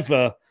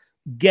never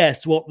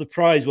guess what the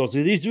prize was.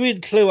 So these read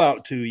a clue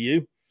out to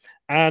you,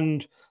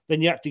 and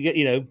then you had to get,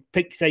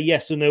 say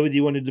yes or no whether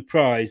you wanted the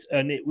prize.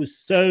 And it was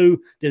so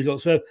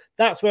difficult. So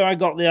that's where I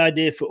got the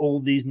idea for all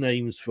these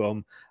names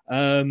from.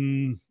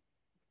 Nuno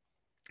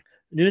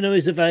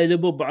is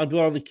available, but I'd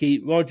rather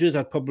keep Rodgers.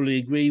 I'd probably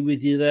agree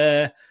with you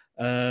there.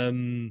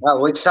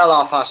 Well, we'd sell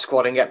off our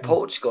squad and get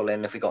Portugal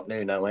in if we got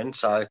Nuno in.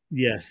 So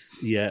yes,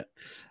 yeah.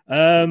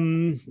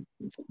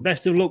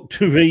 Best of luck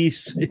to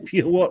Reese if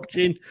you're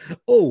watching.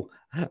 Oh,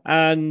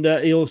 and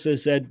he also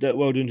said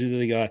well done to the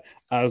other guy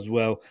as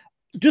well.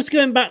 Just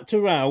going back to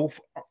Ralph,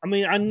 I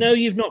mean, I know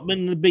you've not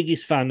been the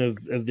biggest fan of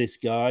this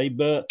guy,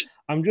 but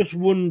I'm just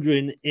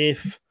wondering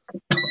if,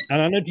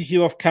 and I noticed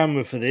you're off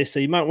camera for this, so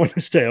you might want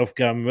to stay off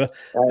camera.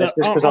 But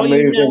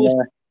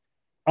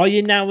are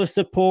you now a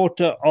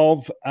supporter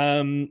of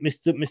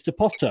Mr.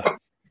 Potter?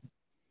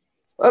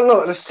 Well,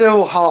 look, there's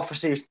still half a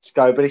season to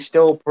go, but he's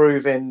still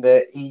proving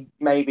that he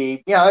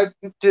maybe,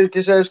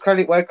 deserves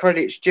credit where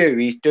credit's due.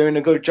 He's doing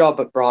a good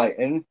job at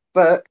Brighton,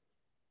 but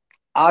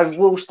I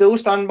will still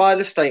stand by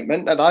the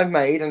statement that I've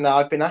made, and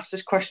I've been asked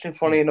this question,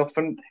 funny enough,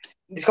 and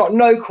it's got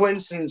no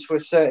coincidence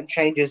with certain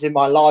changes in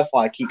my life.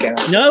 I keep getting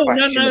asked No.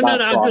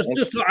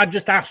 I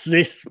just asked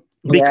this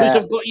because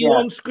I've got you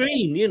on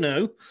screen,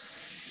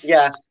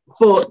 Yeah,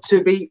 but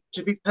to be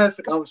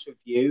perfectly honest with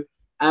you,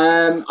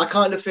 I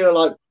kind of feel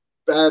like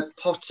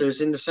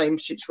Potter's in the same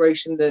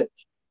situation that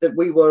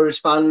we were as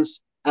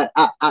fans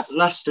at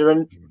Leicester,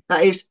 and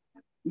that is,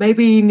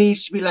 maybe he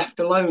needs to be left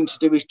alone to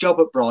do his job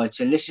at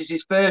Brighton. This is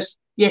his first.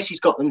 Yes, he's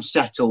got them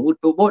settled,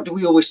 but what do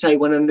we always say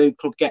when a new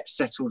club gets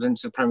settled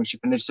into the Premiership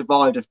and they've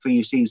survived a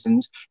few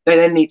seasons? They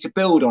then need to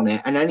build on it,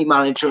 and any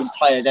manager and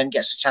player then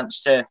gets a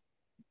chance to,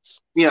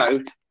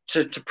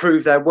 to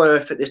prove their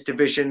worth at this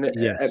division,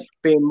 at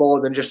being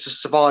more than just a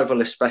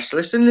survivalist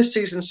specialist. And this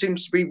season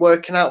seems to be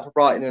working out for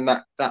Brighton in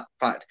that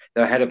fact.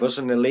 They're ahead of us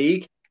in the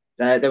league.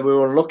 They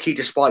were unlucky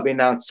despite being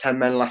down to 10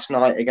 men last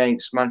night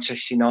against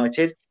Manchester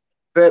United,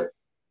 but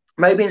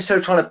maybe instead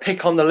of trying to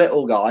pick on the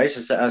little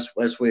guys,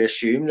 as we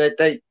assume,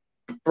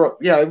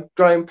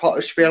 Graham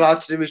Potter should be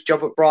allowed to do his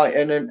job at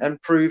Brighton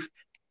and prove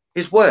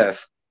his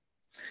worth.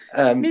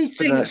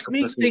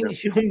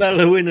 Methinks you'll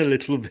mellow in a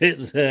little bit,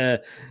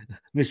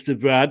 Mr.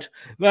 Brad.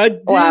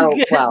 But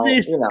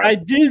I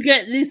do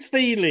get this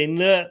feeling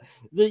that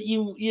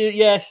you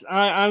yes,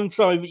 I'm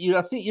sorry, but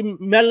I think you're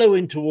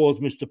mellowing towards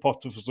Mr.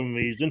 Potter for some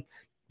reason.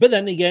 But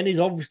then again, he's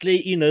obviously,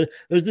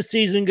 as the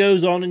season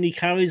goes on and he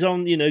carries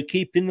on,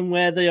 keeping them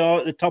where they are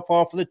at the top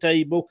half of the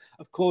table,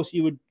 of course,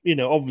 you would,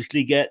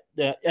 obviously get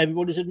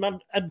everybody's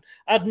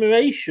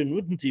admiration,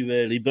 wouldn't he,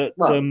 really? But,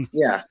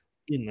 yeah.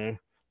 We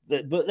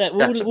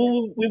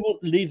will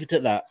leave it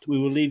at that. We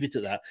will leave it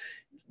at that.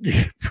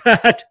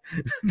 Brad,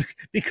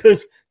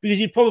 because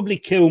you'd probably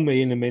kill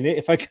me in a minute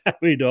if I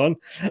carried on.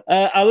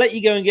 I'll let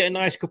you go and get a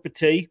nice cup of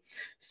tea.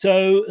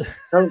 So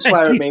don't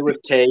swear at me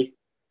with tea.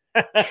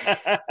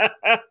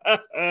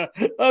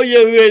 Oh,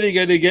 you're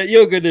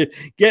going to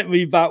get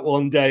me back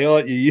one day,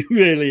 aren't you? You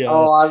really are.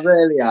 Oh, I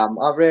really am.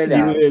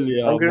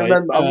 Really are, I'm going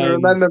to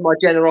remember my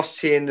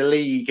generosity in the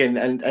league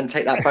and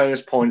take that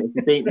bonus point if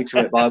you beat me to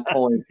it by a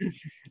point.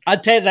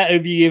 I'd take that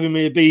over you giving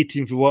me a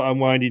beating for what I'm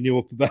winding you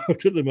up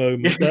about at the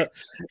moment. But,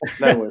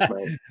 no worries,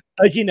 mate.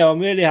 As you know, I'm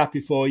really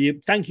happy for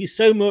you. Thank you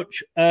so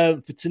much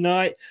for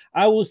tonight.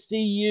 I will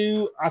see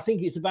you, I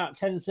think it's about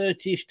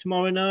 10:30ish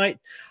tomorrow night.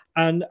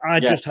 And I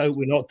just hope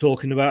we're not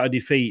talking about a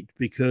defeat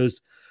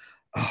because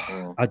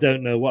I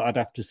don't know what I'd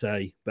have to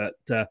say. But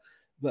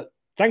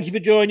thank you for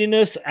joining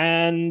us,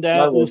 and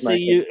we'll see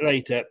you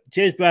later.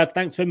 Cheers, Brad.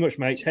 Thanks very much,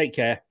 mate. Take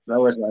care.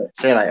 No worries, mate.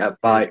 See you later.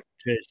 Bye.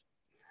 Cheers.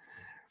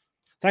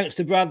 Thanks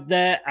to Brad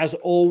there. As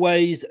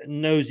always,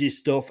 knows his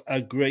stuff.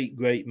 A great,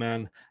 great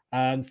man.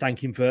 And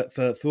thank him for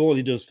all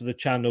he does for the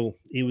channel.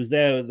 He was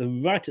there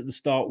right at the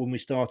start when we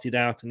started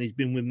out, and he's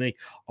been with me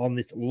on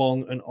this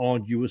long and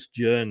arduous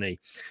journey.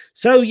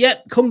 So,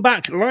 come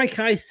back, like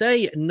I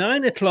say,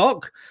 9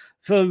 o'clock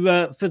for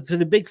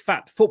the Big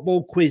Fat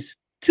Football Quiz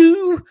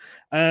 2,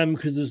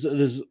 because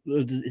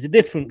it's a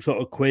different sort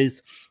of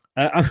quiz.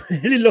 I'm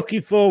really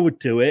looking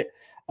forward to it.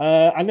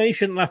 I know you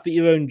shouldn't laugh at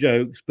your own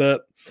jokes,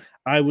 but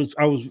I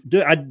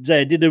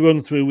did a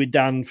run through with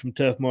Dan from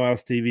Turf Moor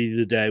House TV the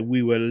other day.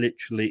 We were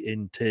literally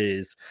in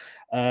tears.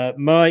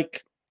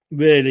 Mike,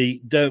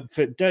 really don't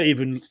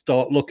even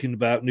start looking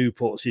about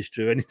Newport's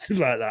history or anything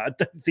like that. I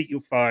don't think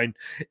you'll find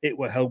it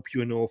will help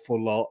you an awful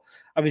lot.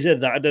 Having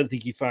said that, I don't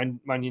think you find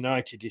Man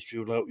United history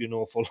will help you an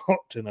awful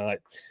lot tonight.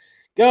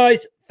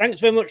 Guys, thanks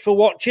very much for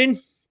watching.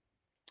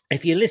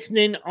 If you're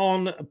listening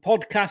on a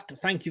podcast,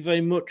 thank you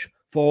very much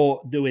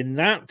for doing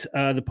that.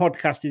 The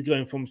podcast is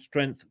going from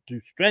strength to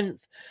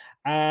strength.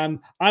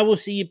 I will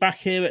see you back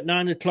here at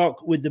 9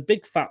 o'clock with the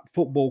Big Fat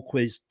Football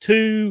Quiz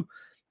 2.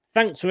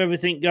 Thanks for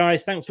everything,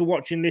 guys. Thanks for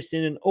watching,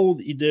 listening, and all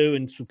that you do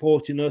and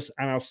supporting us.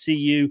 And I'll see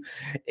you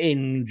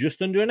in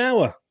just under an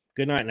hour.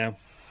 Good night now.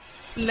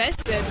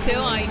 Leicester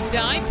Till I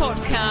Die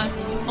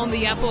podcasts on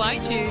the Apple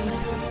iTunes,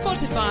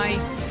 Spotify,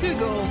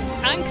 Google,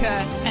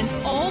 Anchor, and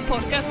all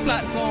podcast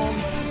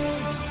platforms.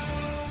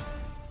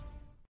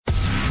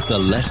 The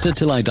Leicester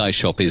Till I Die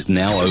shop is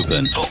now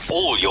open for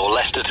all your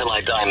Leicester Till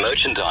I Die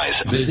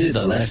merchandise. Visit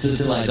the Leicester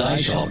Till I Die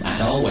shop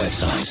at our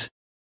website.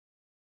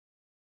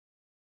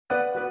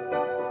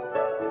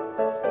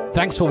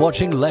 Thanks for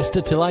watching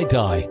Leicester Till I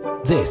Die.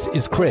 This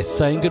is Chris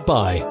saying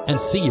goodbye and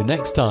see you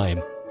next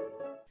time.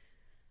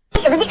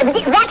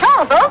 That's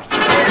all, folks.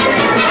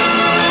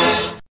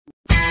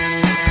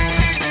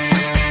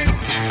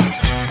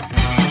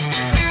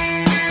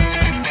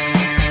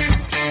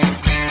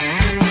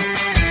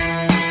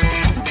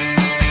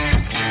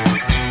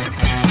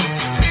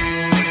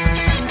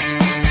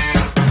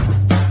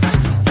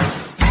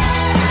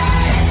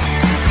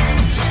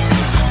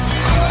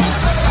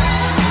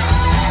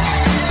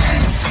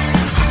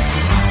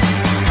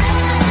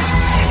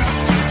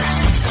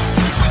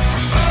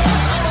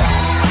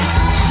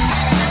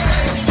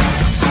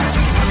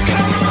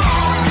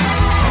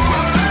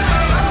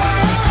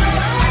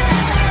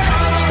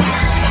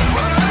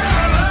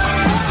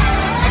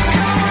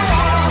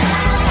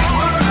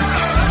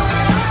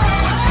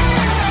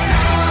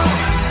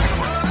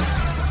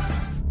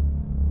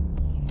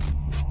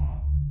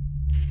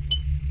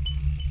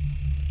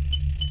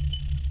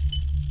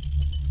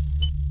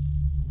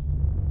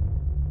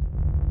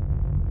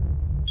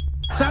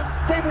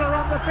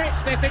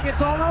 They think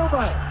it's all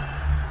over.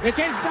 It is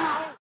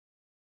now.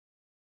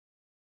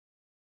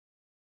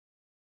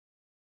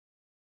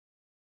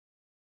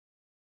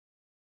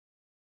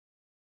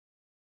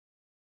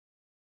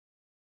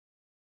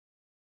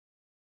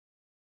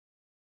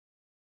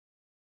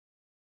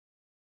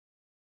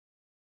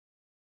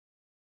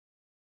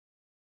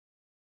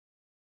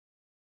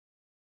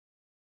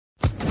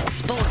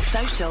 Sports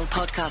Social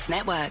Podcast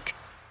Network.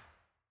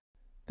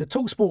 The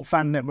TalkSport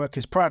Fan Network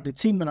is proudly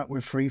teaming up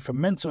with Free for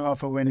Mental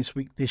Health Awareness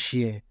Week this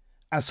year.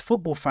 As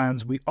football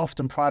fans, we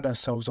often pride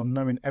ourselves on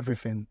knowing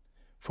everything,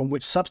 from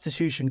which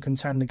substitution can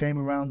turn the game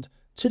around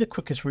to the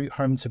quickest route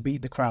home to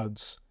beat the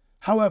crowds.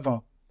 However,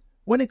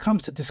 when it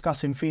comes to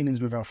discussing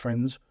feelings with our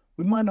friends,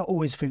 we might not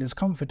always feel as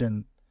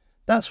confident.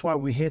 That's why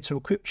we're here to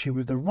equip you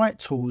with the right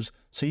tools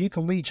so you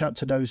can reach out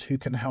to those who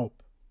can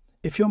help.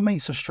 If your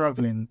mates are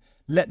struggling,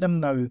 let them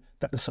know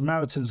that the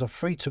Samaritans are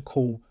free to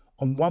call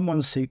on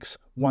 116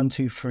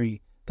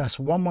 123. That's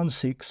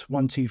 116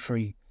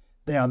 123.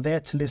 They are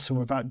there to listen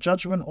without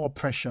judgment or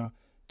pressure,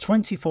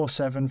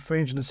 24/7,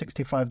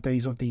 365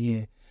 days of the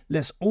year.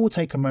 Let's all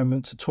take a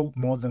moment to talk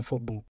more than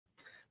football.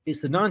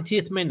 It's the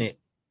 90th minute.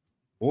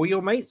 All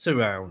your mates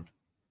around.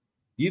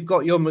 You've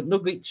got your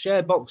McNugget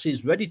share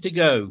boxes ready to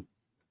go.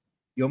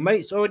 Your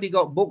mates already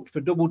got booked for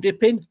double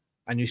dipping,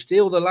 and you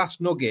steal the last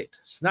nugget,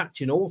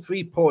 snatching all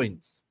 3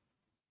 points.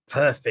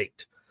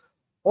 Perfect.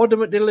 Order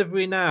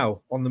McDelivery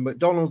now on the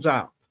McDonald's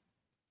app.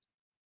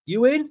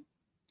 You in?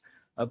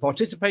 At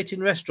participating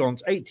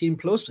restaurants, 18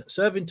 plus,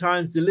 serving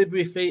times,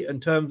 delivery fee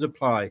and terms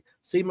apply.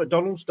 See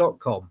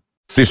mcdonalds.com.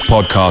 This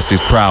podcast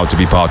is proud to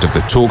be part of the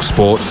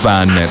TalkSport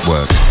Fan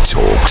Network.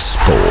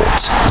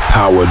 TalkSport.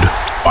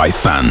 Powered by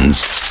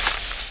fans.